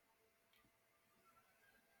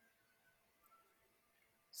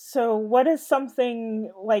 So, what is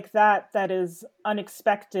something like that is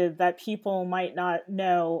unexpected that people might not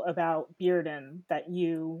know about Bearden that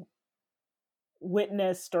you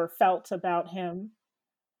witnessed or felt about him?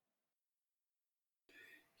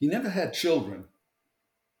 He never had children,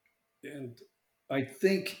 and I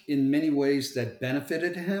think in many ways that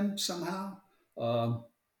benefited him somehow, um,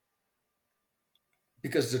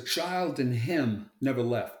 because the child in him never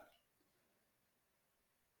left.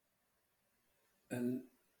 And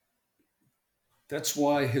that's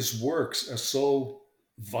why his works are so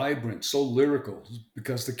vibrant, so lyrical,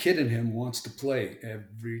 because the kid in him wants to play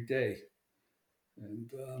every day.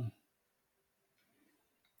 And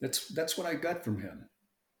that's what I got from him.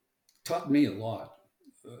 Taught me a lot,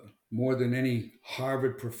 more than any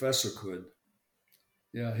Harvard professor could.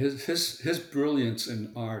 Yeah, his brilliance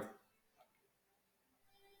in art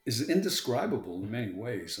is indescribable in many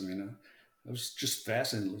ways. I mean, I was just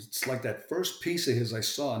fascinated. It's like that first piece of his I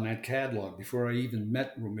saw in that catalog before I even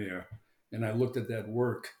met Romare, and I looked at that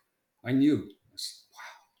work. I knew,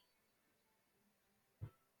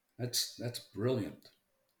 that's brilliant.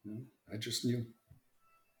 You know, I just knew,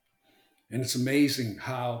 and it's amazing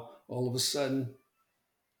how all of a sudden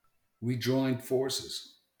we joined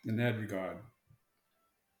forces in that regard.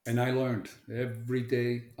 And I learned every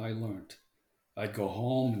day. I learned. I'd go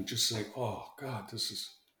home and just say, "Oh God, this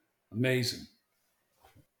is amazing."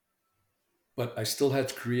 But I still had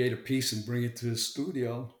to create a piece and bring it to the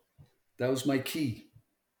studio. That was my key.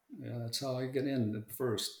 Yeah, that's how I get in at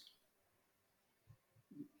first.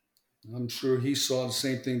 I'm sure he saw the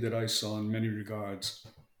same thing that I saw in many regards,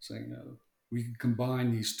 saying we can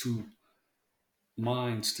combine these two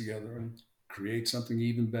minds together and create something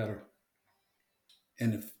even better.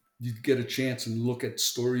 And if you get a chance and look at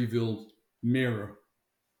Storyville Mirror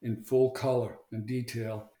in full color and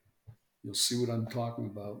detail, you'll see what I'm talking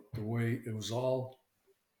about. The way it was all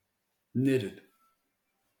knitted,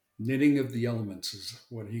 knitting of the elements is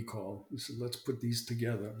what he called. He said, let's put these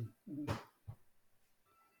together.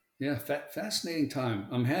 Yeah, fascinating time.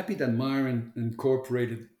 I'm happy that Myron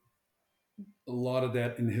incorporated a lot of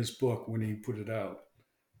that in his book when he put it out.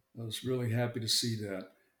 I was really happy to see that.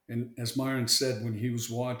 And as Myron said, when he was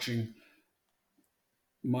watching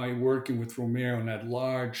my working with Romare on that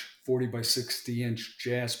large 40 by 60 inch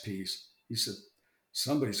jazz piece, he said,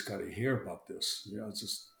 somebody's got to hear about this. It's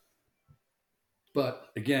just,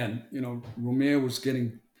 but again, Romare was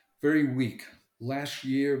getting very weak. Last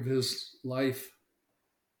year of his life,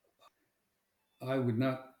 I would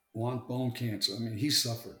not want bone cancer. I mean, he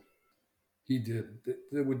suffered. He did.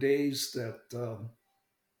 There were days that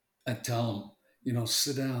I tell him,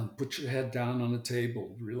 sit down, put your head down on the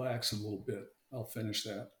table, relax a little bit. I'll finish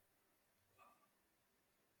that.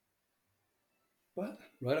 But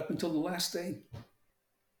right up until the last day,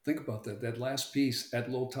 think about that last piece at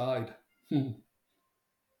low tide.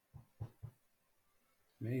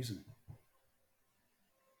 Amazing.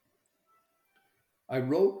 I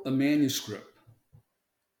wrote a manuscript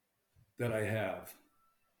that I have,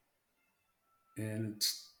 and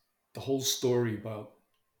it's the whole story about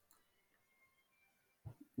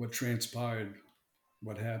what transpired,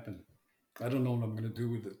 what happened. I don't know what I'm going to do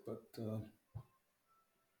with it, but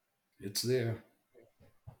it's there.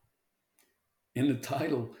 And the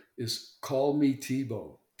title is Call Me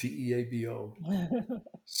Teabo, Teabo.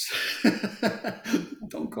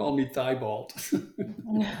 Don't call me Thibault.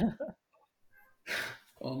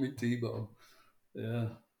 Call me Teabo. Yeah.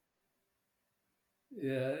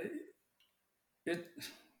 Yeah. It,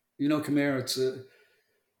 Camara,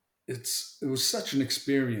 it was such an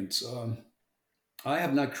experience. I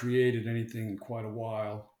have not created anything in quite a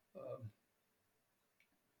while,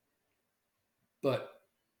 but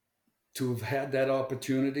to have had that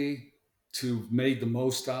opportunity, to have made the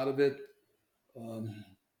most out of it,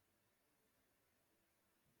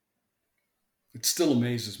 it still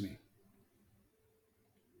amazes me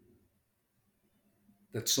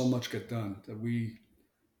that so much got done, that we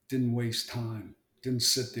didn't waste time, didn't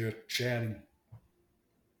sit there chatting.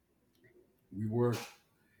 We worked.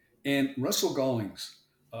 And Russell Gollings,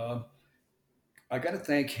 I got to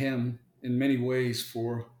thank him in many ways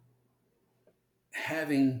for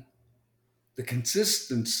having the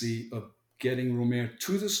consistency of getting Romare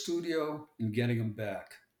to the studio and getting him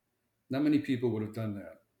back. Not many people would have done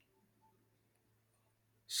that.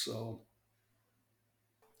 So,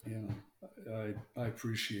 I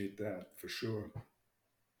appreciate that for sure.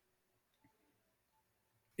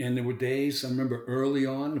 And there were days, I remember early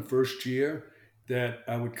on, the first year, that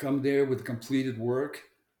I would come there with completed work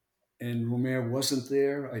and Romare wasn't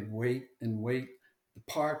there. I'd wait and wait. The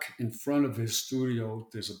park in front of his studio,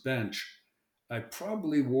 there's a bench. I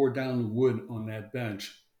probably wore down the wood on that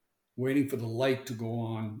bench, waiting for the light to go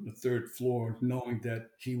on the third floor, knowing that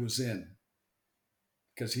he was in,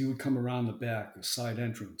 because he would come around the back, the side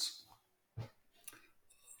entrance.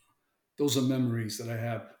 Those are memories that I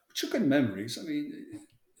have, which are good memories. I mean,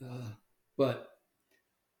 but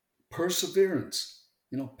perseverance,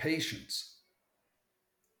 patience.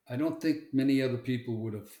 I don't think many other people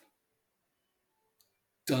would have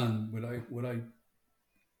done what I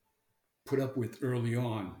put up with early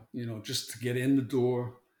on, just to get in the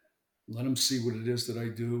door, let him see what it is that I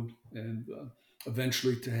do, and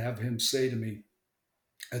eventually to have him say to me,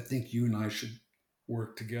 I think you and I should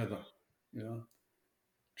work together.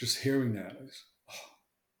 Just hearing that,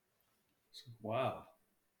 wow.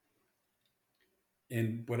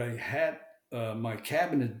 And what I had my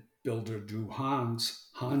cabinet builder do,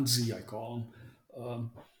 Hansi, I call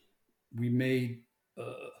him, we made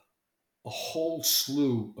a whole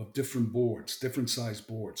slew of different boards, different size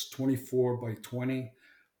boards, 24 by 20,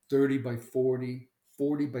 30 by 40,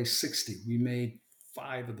 40 by 60. We made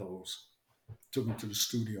 5 of those, took them to the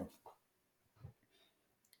studio.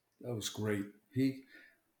 That was great.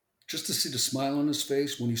 Just to see the smile on his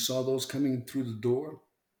face when he saw those coming through the door,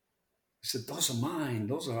 he said, those are mine,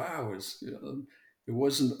 those are ours. It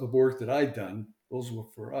wasn't a work that I'd done, those were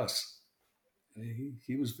for us.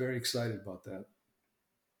 He was very excited about that.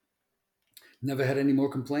 Never had any more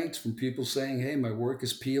complaints from people saying, hey, my work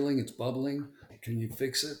is peeling, it's bubbling, can you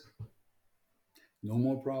fix it? No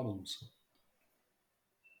more problems.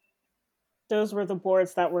 Those were the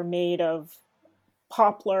boards that were made of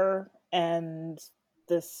poplar and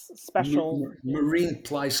this special marine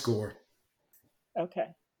ply score. Okay.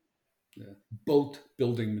 Yeah. Boat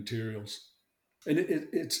building materials. And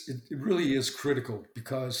it really is critical,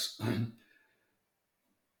 because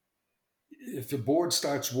if the board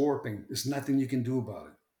starts warping, there's nothing you can do about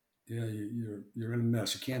it. You're in a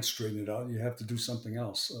mess. You can't straighten it out. You have to do something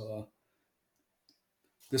else.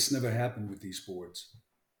 This never happened with these boards.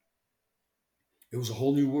 It was a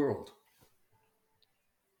whole new world,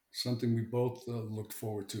 something we both looked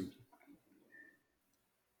forward to.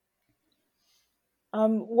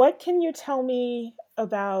 What can you tell me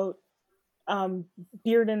about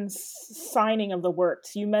Bearden's signing of the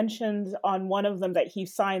works? You mentioned on one of them that he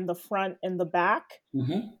signed the front and the back.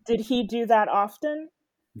 Mm-hmm. Did he do that often?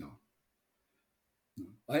 No,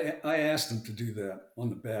 I asked him to do that on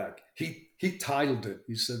the back. He titled it.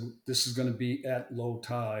 He said, "This is going to be at low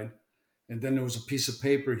tide." And then there was a piece of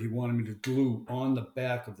paper he wanted me to glue on the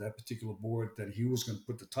back of that particular board that he was going to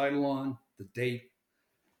put the title on, the date.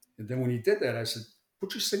 And then when he did that, I said,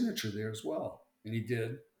 "Put your signature there as well." And he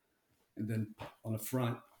did. And then on the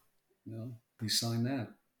front, he signed that.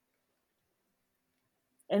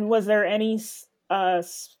 And was there any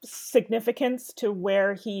significance to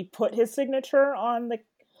where he put his signature on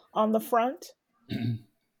the front?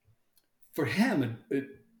 For him,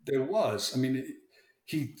 there was. I mean,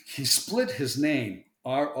 he split his name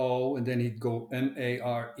R-O, and then he'd go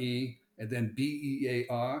M-A-R-E, and then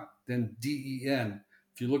B-E-A-R, then D-E-N.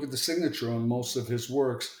 If you look at the signature on most of his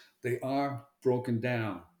works, they are broken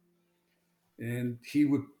down. And he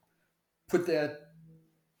would put that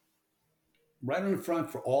right on the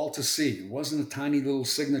front for all to see. It wasn't a tiny little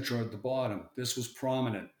signature at the bottom. This was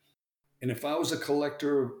prominent. And if I was a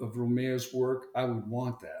collector of Romare's work, I would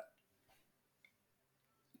want that.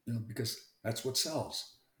 Because that's what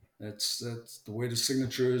sells. That's the way the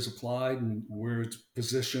signature is applied and where it's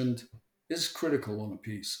positioned is critical on a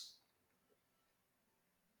piece.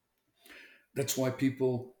 That's why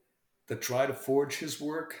people that try to forge his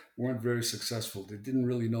work weren't very successful. They didn't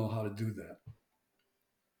really know how to do that.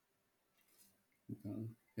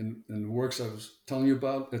 In the works I was telling you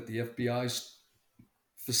about at the FBI's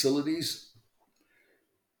facilities,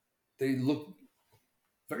 they look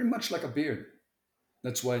very much like a beard.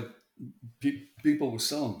 That's why people were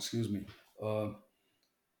selling, excuse me.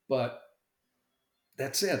 But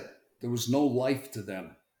that's it. There was no life to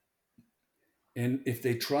them. And if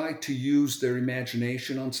they tried to use their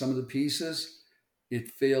imagination on some of the pieces, it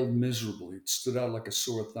failed miserably. It stood out like a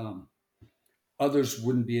sore thumb. Others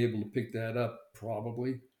wouldn't be able to pick that up,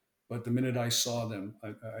 probably. But the minute I saw them,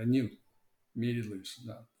 I knew immediately,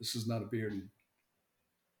 no, this is not a Bearden.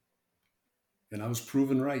 And I was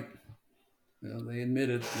proven right. They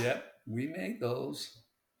admitted, yep, we made those.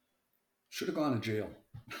 Should have gone to jail.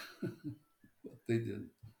 But they did.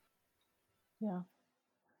 Yeah.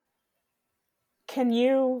 Can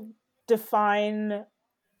you define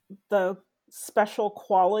the special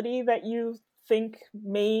quality that you think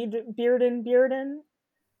made Bearden?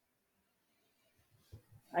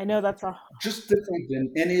 I know that's a Just different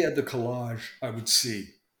than any other collage I would see.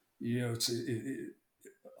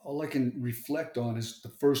 All I can reflect on is the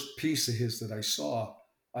first piece of his that I saw.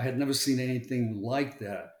 I had never seen anything like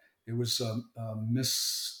that. It was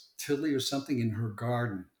Miss Tilly or something in her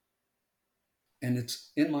garden, and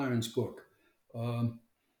it's in Myron's book.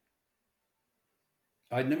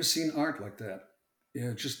 I'd never seen art like that.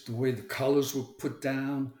 Just the way the colors were put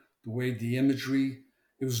down, the way the imagery,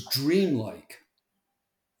 it was dreamlike.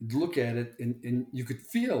 You'd look at it and you could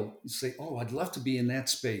feel, you say, "Oh, I'd love to be in that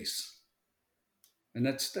space." And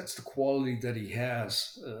that's the quality that he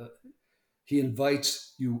has. He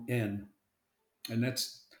invites you in, and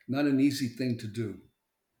that's not an easy thing to do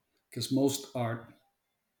because most art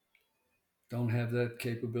don't have that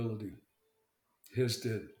capability. His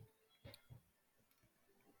did.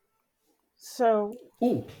 so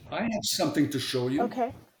Oh, I have something to show you.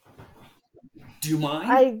 okay. Do you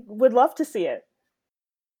mind? I would love to see it.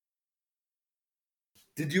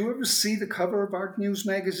 Did you ever see the cover of Art News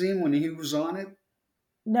magazine when he was on it?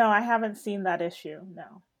 No, I haven't seen that issue.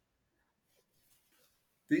 No.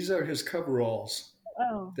 These are his coveralls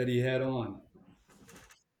Oh. that he had on.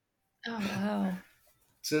 Oh, wow.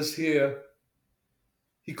 It says here,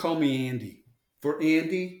 he called me Andy. For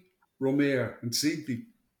Andy Romare. And see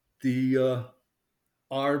the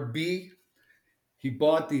RB, he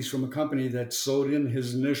bought these from a company that sewed in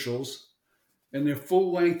his initials, and they're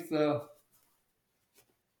full-length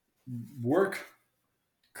work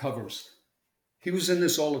covers. He was in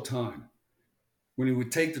this all the time. When he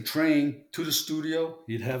would take the train to the studio,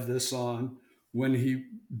 he'd have this on. When he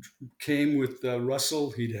came with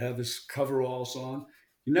Russell, he'd have his coveralls on.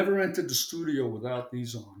 He never entered the studio without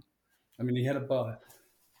these on. I mean, he had about a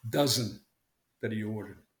dozen that he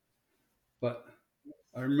ordered. But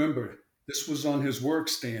I remember this was on his work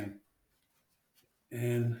stand,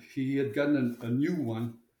 and he had gotten a new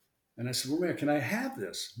one. And I said, "Romare, can I have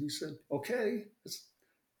this?" And he said, "Okay."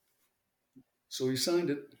 So he signed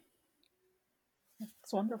it.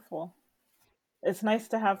 It's wonderful. It's nice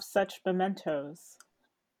to have such mementos.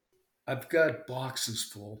 I've got boxes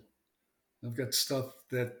full. I've got stuff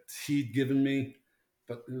that he'd given me,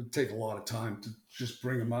 but it would take a lot of time to just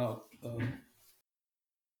bring them out.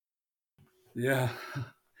 Yeah,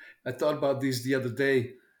 I thought about these the other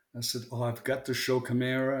day. I said, "Oh, I've got to show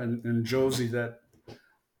Camara and Josie that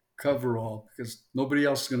coverall because nobody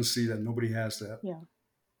else is going to see that. Nobody has that. Yeah.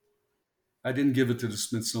 I didn't give it to the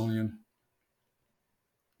Smithsonian.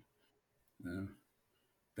 Yeah.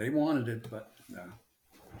 They wanted it, but no.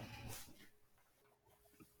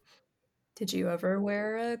 Did you ever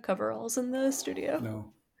wear coveralls in the studio?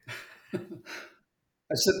 No.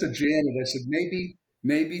 I said to Janet, I said,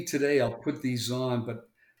 maybe today I'll put these on, but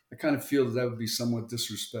I kind of feel that would be somewhat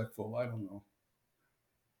disrespectful. I don't know.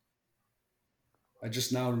 I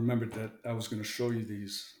just now remembered that I was going to show you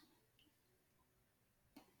these.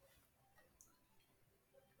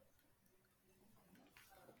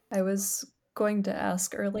 I was going to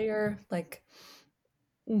ask earlier, like,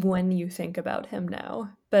 when you think about him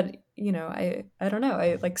now, but I don't know.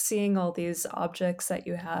 I like seeing all these objects that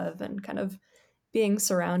you have and kind of being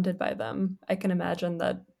surrounded by them. I can imagine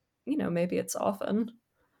that, maybe it's often.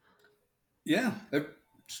 Yeah,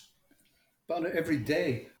 about every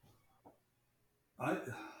day. I,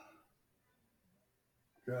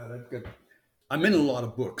 God, I'm in a lot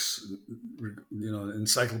of books,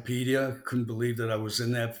 encyclopedia. Couldn't believe that I was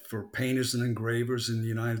in that for painters and engravers in the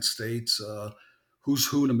United States. Who's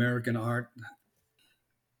Who in American Art.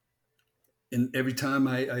 And every time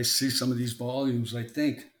I see some of these volumes, I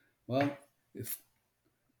think, well, if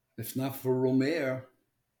not for Romare,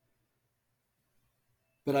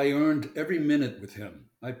 but I earned every minute with him.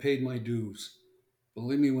 I paid my dues.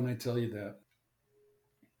 Believe me when I tell you that.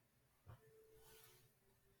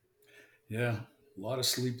 Yeah, a lot of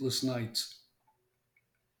sleepless nights.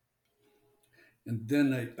 And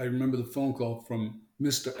then I remember the phone call from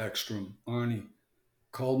Mr. Ekstrom, Arne,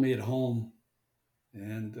 called me at home,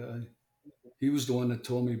 and he was the one that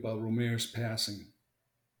told me about Romare's passing.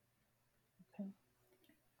 Okay.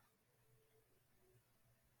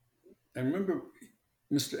 I remember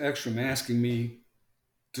Mr. Ekstrom asking me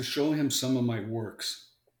to show him some of my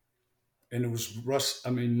works. And it was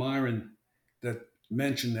Myron that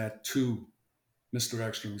mentioned that to Mr.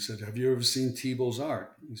 Ekstrom. He said, "Have you ever seen Teabou's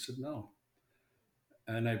art?" He said, "No."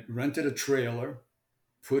 And I rented a trailer,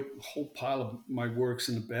 put a whole pile of my works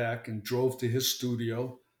in the back, and drove to his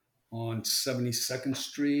studio on 72nd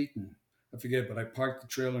Street. And I forget, but I parked the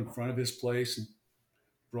trailer in front of his place and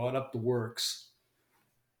brought up the works.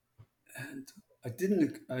 And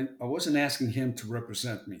I wasn't asking him to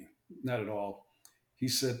represent me, not at all. He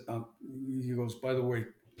said, he goes, "By the way,"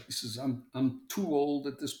 he says, I'm too old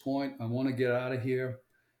at this point. I want to get out of here.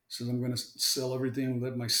 He says, "I'm going to sell everything and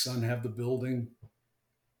let my son have the building."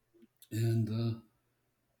 And,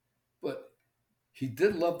 but he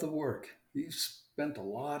did love the work. He spent a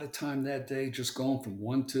lot of time that day just going from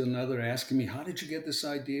one to another, asking me, "How did you get this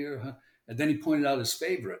idea?" Huh? And then he pointed out his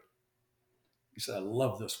favorite. He said, "I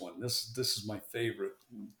love this one. This is my favorite."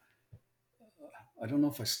 I don't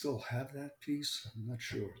know if I still have that piece. I'm not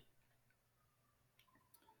sure.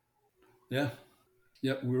 Yeah.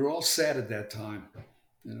 Yeah. We were all sad at that time,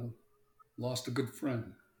 you know, lost a good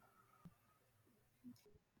friend.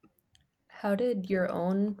 How did your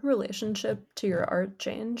own relationship to your art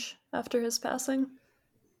change after his passing?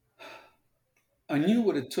 I knew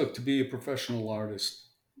what it took to be a professional artist.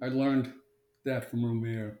 I learned that from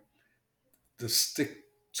Romare. The stick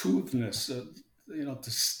to itiveness,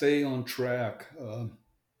 to stay on track.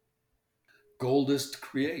 Goal is to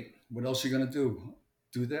create. What else are you going to do?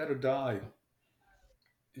 Do that or die.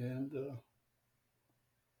 And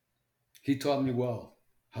he taught me well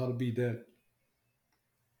how to be that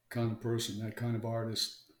kind of person, that kind of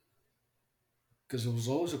artist. Because there was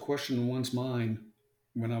always a question in one's mind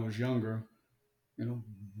when I was younger,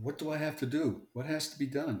 what do I have to do? What has to be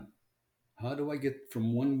done? How do I get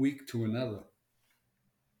from one week to another?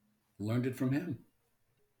 Learned it from him.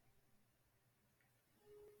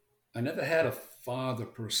 I never had a father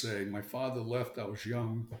per se. My father left, I was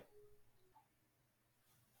young.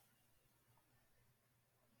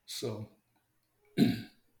 So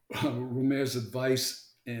Romare's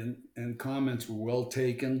advice and comments were well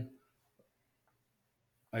taken.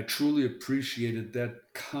 I truly appreciated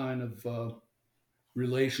that kind of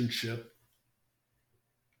relationship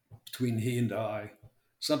between he and I,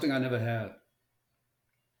 something I never had.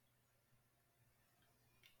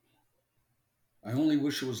 I only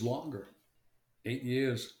wish it was longer. 8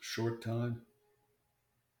 years, short time,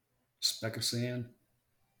 speck of sand.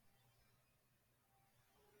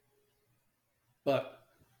 But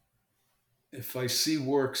if I see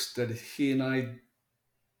works that he and I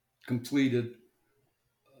completed,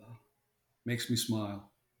 makes me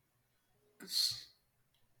smile. 'Cause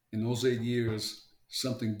in those 8 years,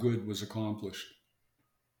 something good was accomplished.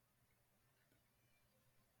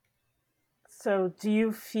 So, do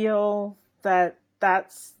you feel that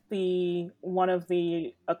that's the one of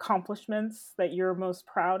the accomplishments that you're most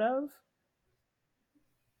proud of?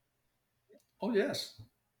 Oh yes,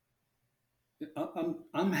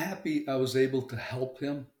 I'm happy I was able to help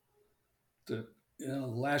him the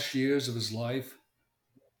last years of his life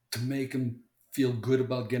to make him feel good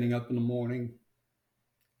about getting up in the morning,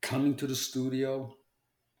 coming to the studio,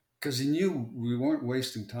 because he knew we weren't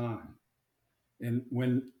wasting time. And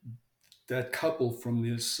when that couple from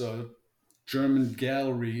this German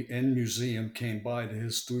gallery and museum came by to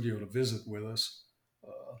his studio to visit with us,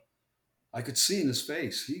 uh, I could see in his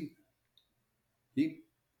face he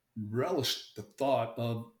relished the thought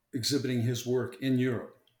of exhibiting his work in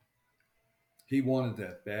Europe. He wanted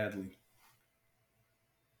that badly.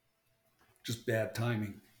 Just bad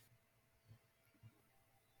timing.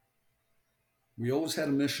 We always had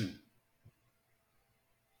a mission.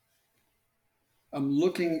 I'm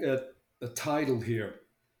looking at a title here,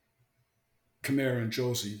 Chimera and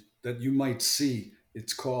Josie, that you might see.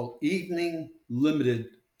 It's called Evening Limited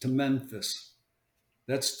to Memphis.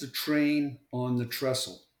 That's the train on the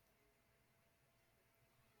trestle.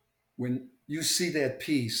 When you see that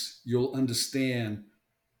piece, you'll understand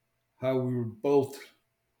how we were both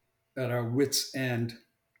at our wits' end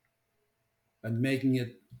and making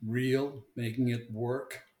it real, making it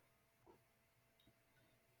work.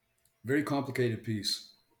 Very complicated piece.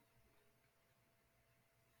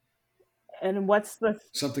 And what's the,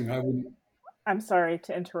 Something I wouldn't. I'm sorry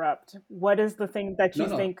to interrupt. What is the thing that No, you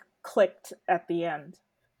no. think clicked at the end?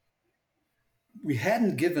 We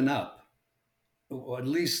hadn't given up, or at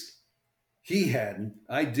least he hadn't.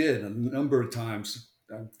 I did a number of times.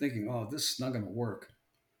 I'm thinking, oh, this is not going to work.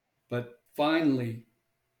 But finally,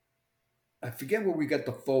 I forget where we got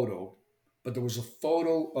the photo, but there was a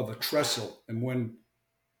photo of a trestle. And when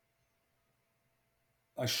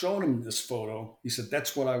I showed him this photo, he said,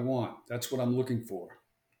 that's what I want. That's what I'm looking for.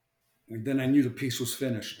 And then I knew the piece was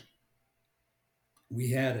finished.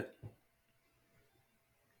 We had it.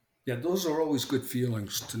 Yeah, those are always good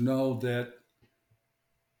feelings to know that,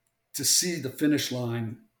 to see the finish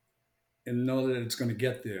line and know that it's going to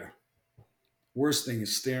get there. Worst thing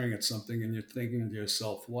is staring at something and you're thinking to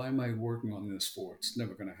yourself, why am I working on this for? It's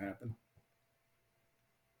never going to happen.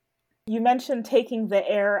 You mentioned taking the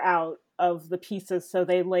air out of the pieces so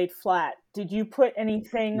they laid flat. Did you put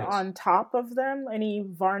anything Yes. on top of them? Any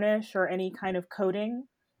varnish or any kind of coating?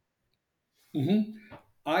 Mm-hmm.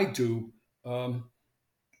 I do. Um,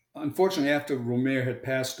 Unfortunately, after Romare had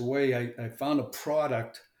passed away, I found a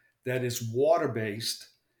product that is water based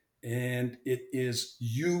and it is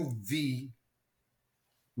UV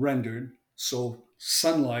rendered, so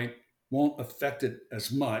sunlight won't affect it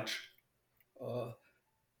as much. Uh,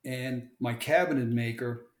 and my cabinet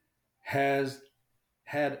maker has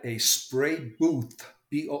had a spray booth,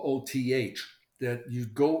 BOOTH, that you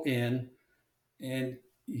go in and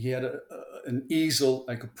he had an easel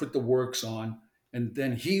I could put the works on, and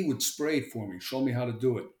then he would spray it for me, show me how to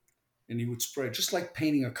do it, and he would spray just like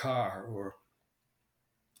painting a car, or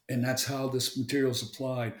and that's how this material is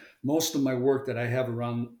applied. Most of my work that I have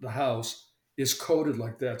around the house is coated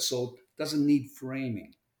like that, so it doesn't need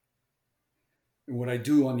framing. And what I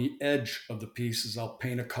do on the edge of the piece is I'll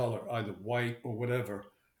paint a color, either white or whatever,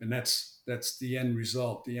 and that's the end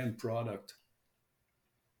result, the end product.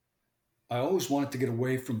 I always wanted to get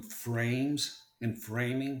away from frames and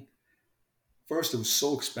framing. First, it was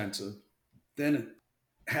so expensive. Then,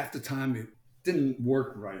 half the time, it didn't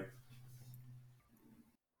work right.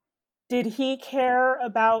 Did he care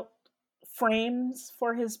about frames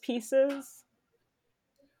for his pieces?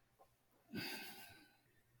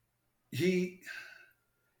 He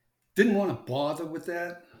didn't want to bother with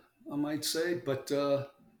that, I might say. But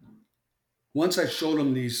once I showed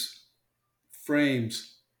him these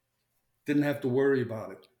frames, didn't have to worry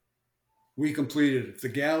about it. We completed it. If the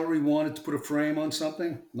gallery wanted to put a frame on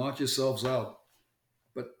something, knock yourselves out.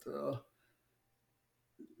 But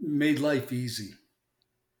made life easy,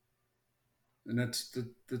 and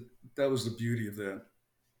that was the beauty of that.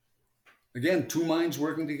 Again, two minds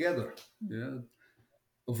working together. Yeah,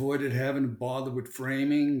 avoided having to bother with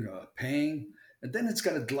framing, paying, and then it's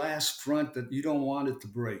got a glass front that you don't want it to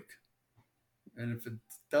break. And if it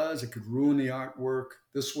does, it could ruin the artwork.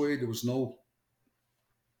 This way, there was no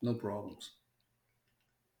problems.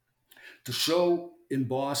 The show in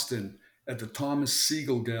Boston at the Thomas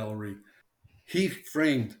Siegel Gallery, he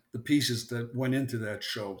framed the pieces that went into that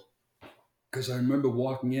show. Because I remember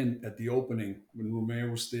walking in at the opening when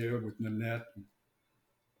Romare was there with Nanette.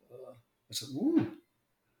 I said, ooh,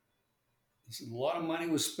 a lot of money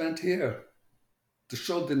was spent here. The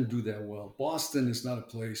show didn't do that well. Boston is not a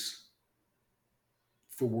place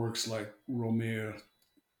for works like Romare.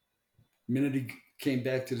 The minute he came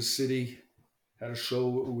back to the city, had a show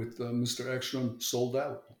with Mr. Ekstrom, sold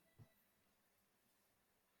out.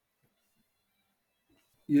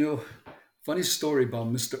 You know, funny story about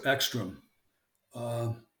Mr. Ekstrom.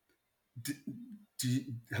 Uh, d-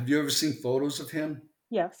 have you ever seen photos of him?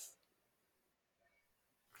 Yes.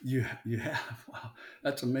 You have. Wow,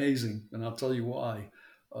 that's amazing, and I'll tell you why.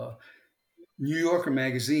 Uh, New Yorker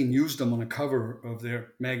magazine used him on the cover of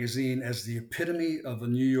their magazine as the epitome of a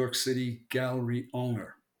New York City gallery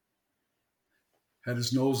owner. Had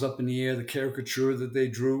his nose up in the air, the caricature that they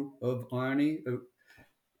drew of Arnie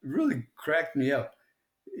really cracked me up.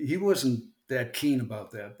 He wasn't that keen about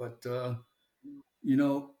that, but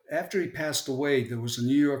after he passed away, there was a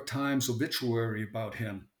New York Times obituary about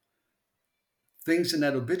him. Things in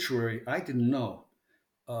that obituary I didn't know.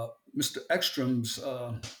 Mr. Ekstrom's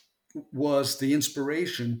was the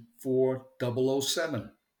inspiration for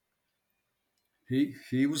 007.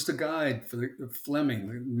 He was the guide for Fleming,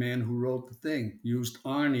 the man who wrote the thing. Used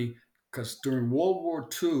Arnie because during World War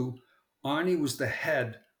II, Arnie was the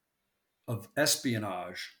head of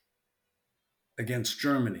espionage against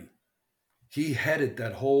Germany. He headed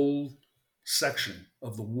that whole section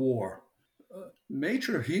of the war.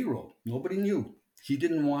 Major hero. Nobody knew. He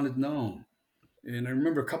didn't want it known. And I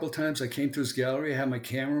remember a couple of times I came to his gallery, I had my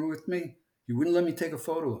camera with me. He wouldn't let me take a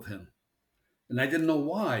photo of him. And I didn't know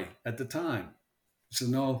why at the time. He said,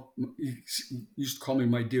 no, he used to call me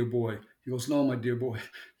my dear boy. He goes, no, my dear boy,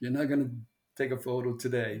 you're not going to take a photo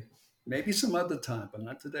today. Maybe some other time, but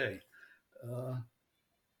not today.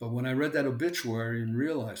 But when I read that obituary and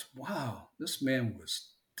realized, wow, this man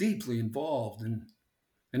was deeply involved. And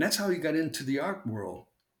that's how he got into the art world.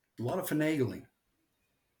 A lot of finagling,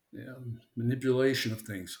 manipulation of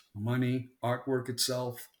things, money, artwork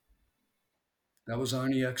itself. That was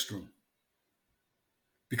Arne Ekstrom.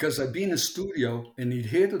 Because I'd be in a studio and he'd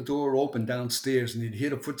hear the door open downstairs and he'd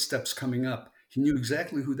hear the footsteps coming up. He knew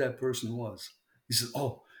exactly who that person was. He said,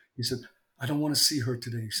 oh, he said, I don't want to see her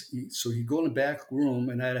today. So he'd go in the back room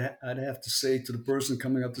and I'd have to say to the person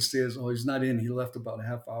coming up the stairs, oh, he's not in. He left about a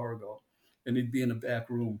half hour ago. And he'd be in the back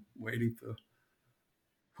room waiting for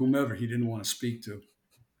whomever he didn't want to speak to.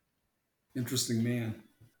 Interesting man.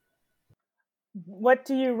 What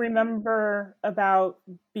do you remember about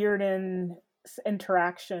Bearden's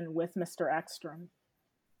interaction with Mr. Ekstrom?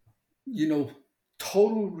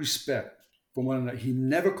 Total respect for one another. He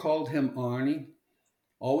never called him Arnie,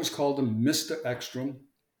 always called him Mr. Ekstrom,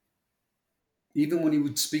 even when he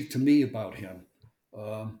would speak to me about him.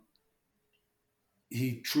 Um,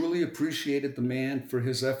 he truly appreciated the man for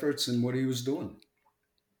his efforts and what he was doing.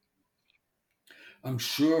 I'm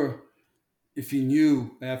sure if he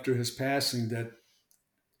knew after his passing that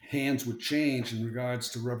hands would change in regards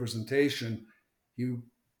to representation,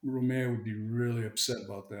 Romare would be really upset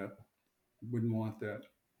about that. Wouldn't want that.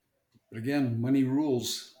 But again, money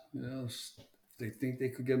rules. If they think they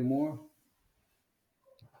could get more,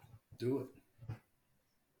 do it.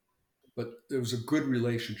 But there was a good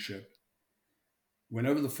relationship.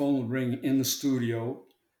 Whenever the phone would ring in the studio,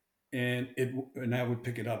 and I would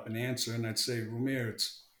pick it up and answer, and I'd say, Romare,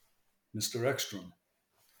 it's Mr. Ekstrom.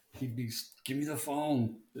 He'd be, give me the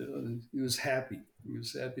phone. He was happy. He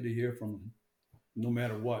was happy to hear from him, no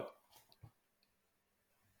matter what.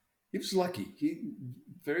 He was lucky. He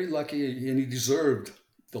very lucky, and he deserved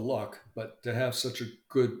the luck, but to have such a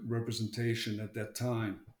good representation at that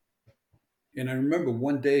time. And I remember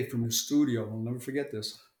one day from his studio, I'll never forget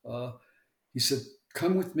this. He said,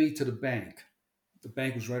 come with me to the bank. The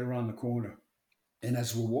bank was right around the corner. And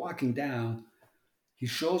as we're walking down, he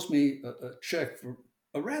shows me a check for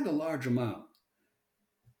a rather large amount.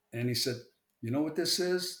 And he said, you know what this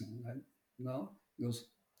is? No. He goes,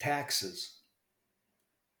 taxes.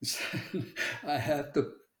 He said, I have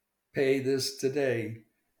to pay this today.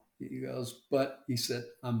 He goes, but he said,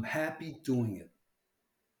 I'm happy doing it.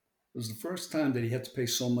 It was the first time that he had to pay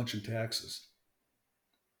so much in taxes.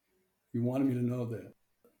 He wanted me to know that.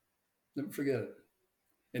 Never forget it.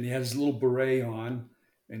 And he had his little beret on,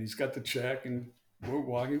 and he's got the check, and we're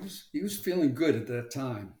walking. He was feeling good at that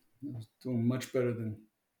time. He was doing much better than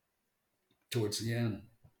towards the end.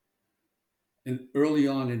 And early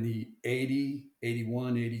on in the 80,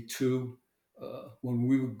 81, 82, when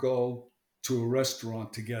we would go to a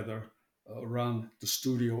restaurant together around the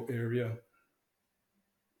studio area,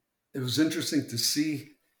 it was interesting to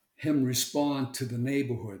see him respond to the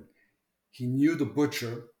neighborhood. He knew the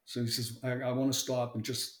butcher, so he says, I want to stop and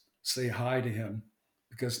just say hi to him,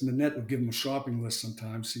 because Nanette would give him a shopping list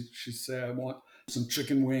sometimes. She'd say, I want some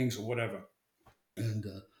chicken wings or whatever. And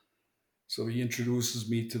so he introduces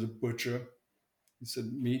me to the butcher. He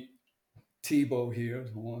said, meet Teabo here.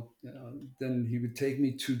 Then he would take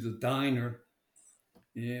me to the diner,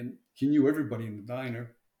 and he knew everybody in the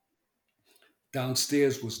diner.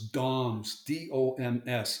 Downstairs was Dom's,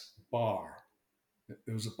 Doms, bar.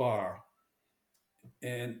 It was a bar.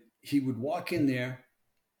 And he would walk in there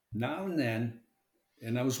now and then,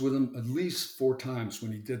 and I was with him at least 4 times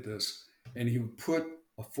when he did this. And he would put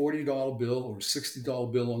a $40 bill or a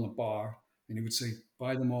 $60 bill on the bar, and he would say,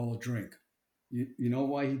 buy them all a drink. You know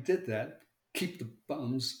why he did that? Keep the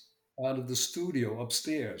bums out of the studio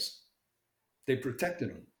upstairs. They protected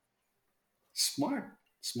him. Smart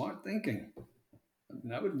thinking. I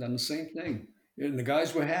mean, I would have done the same thing. And the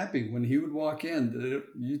guys were happy when he would walk in.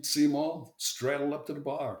 You'd see them all straddled up to the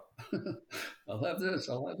bar. I'll have this,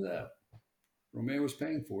 I'll have that. Romare was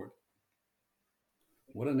paying for it.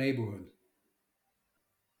 What a neighborhood.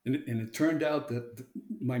 And it turned out that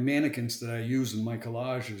my mannequins that I use in my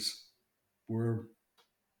collages were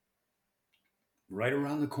right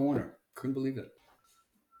around the corner. Couldn't believe it.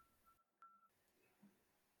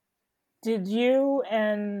 Did you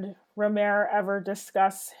and Romare ever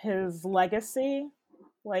discuss his legacy?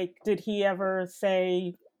 Like, did he ever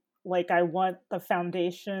say, like, I want the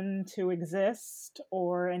foundation to exist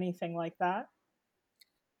or anything like that?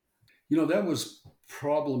 That was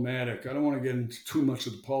problematic. I don't want to get into too much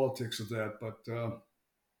of the politics of that, but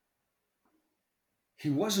he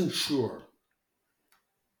wasn't sure.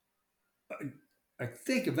 I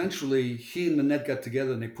think eventually he and Nanette got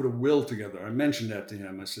together and they put a will together. I mentioned that to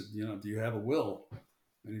him. I said, do you have a will?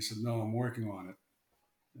 And he said, no, I'm working on it.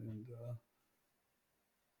 And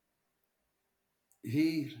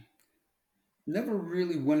he never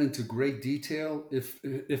really went into great detail,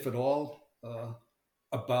 if at all,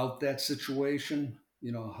 about that situation,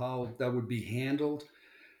 how that would be handled.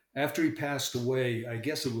 After he passed away, I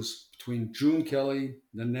guess it was between June Kelly,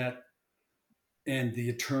 Nanette, and the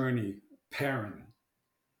attorney, Perrin,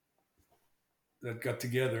 that got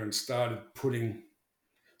together and started putting.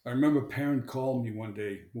 I remember Perrin called me one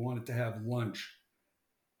day, wanted to have lunch.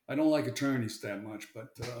 I don't like attorneys that much,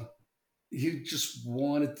 but he just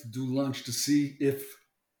wanted to do lunch to see if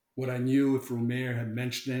Romare had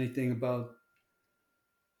mentioned anything about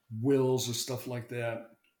wills or stuff like that.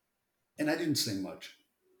 And I didn't say much.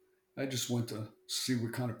 I just went to see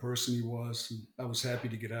what kind of person he was, and I was happy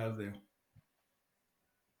to get out of there.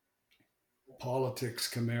 Politics,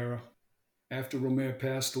 Camara. After Romare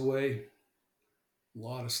passed away, a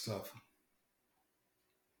lot of stuff.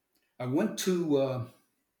 I went to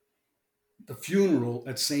the funeral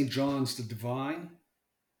at St. John's the Divine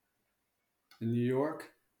in New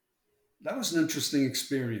York. That was an interesting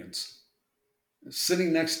experience.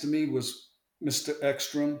 Sitting next to me was Mr.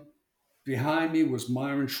 Ekstrom. Behind me was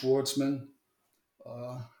Myron Schwartzman.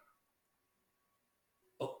 A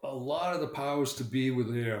lot of the powers to be were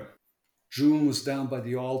there. June was down by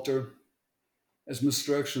the altar. As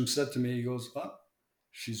Mr. Ekstrom said to me, he goes,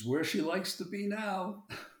 she's where she likes to be now.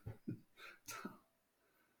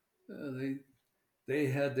 They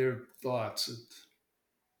had their thoughts at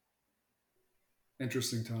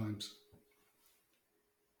interesting times.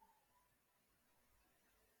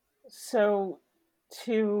 So,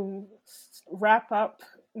 to wrap up,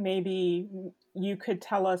 maybe you could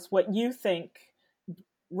tell us what you think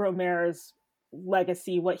Romare's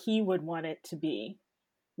legacy, what he would want it to be,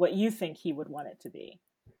 what you think he would want it to be.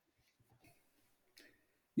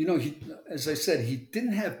 As I said, he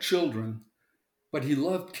didn't have children, but he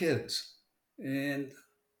loved kids. And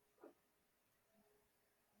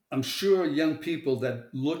I'm sure young people that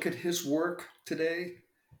look at his work today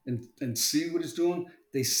and see what he's doing,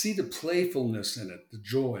 they see the playfulness in it, the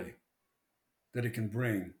joy that it can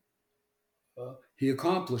bring. He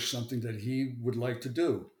accomplished something that he would like to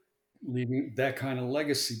do, leaving that kind of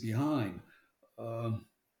legacy behind.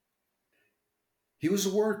 He was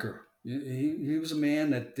a worker. He was a man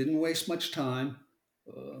that didn't waste much time,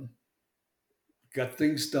 got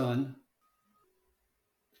things done.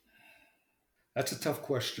 That's a tough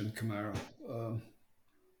question, Camara.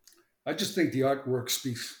 I just think the artwork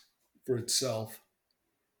speaks for itself.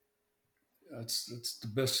 That's the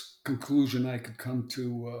best conclusion I could come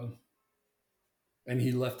to. And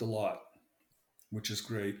he left a lot, which is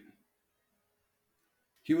great.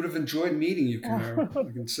 He would have enjoyed meeting you, Camara.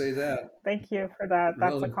 I can say that. Thank you for that.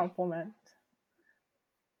 That's Really. A compliment.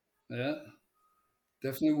 Yeah,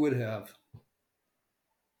 definitely would have.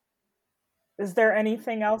 Is there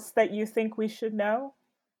anything else that you think we should know?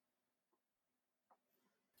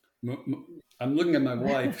 I'm looking at my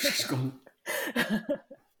wife. She's going,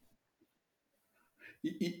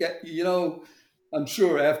 you know, I'm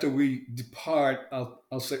sure after we depart,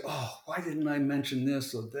 I'll say, oh, why didn't I mention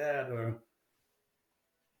this or that? Or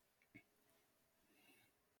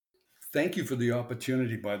thank you for the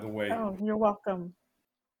opportunity, by the way. Oh, you're welcome.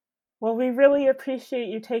 Well, we really appreciate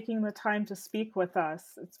you taking the time to speak with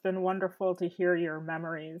us. It's been wonderful to hear your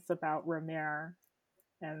memories about Romare.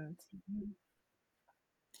 And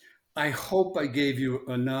I hope I gave you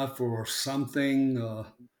enough or something. You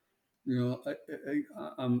know,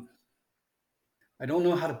 I don't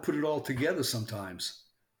know how to put it all together sometimes.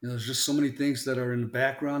 You know, there's just so many things that are in the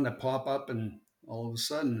background that pop up, and all of a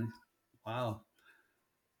sudden, wow.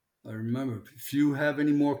 I remember. If you have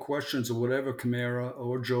any more questions or whatever, Camara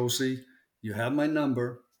or Josie, you have my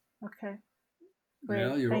number. okay, Yeah,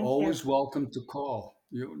 great. you're Thank you. always welcome to call.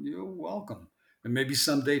 You're welcome. And maybe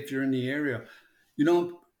someday if you're in the area. You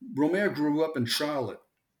know, Romare grew up in Charlotte.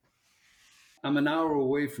 I'm an hour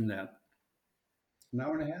away from that. An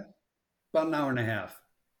hour and a half? About an hour and a half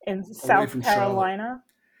In away South from Charlotte. Carolina?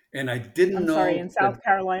 And I didn't I'm sorry, in know that South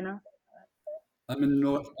Carolina? I'm in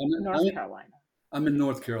North. North Carolina. I'm in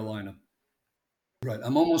North Carolina. Right.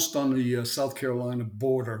 I'm almost on the South Carolina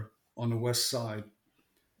border on the west side.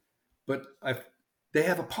 But they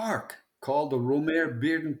have a park called the Romare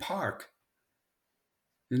Bearden Park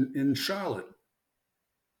in Charlotte.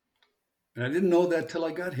 And I didn't know that till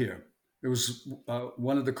I got here. It was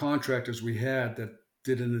one of the contractors we had that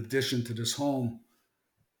did an addition to this home.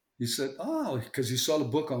 He said, oh, because he saw the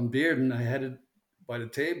book on Bearden. I had it by the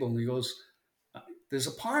table, and he goes, there's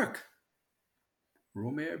a park,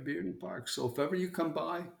 Romare Bearden Park. So if ever you come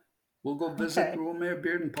by, we'll go visit Okay. Romare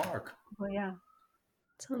Bearden Park. Well, yeah.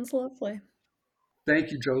 Sounds lovely.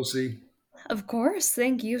 Thank you, Josie. Of course.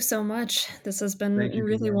 Thank you so much. This has been Thank you,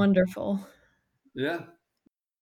 really Camara. wonderful. Yeah.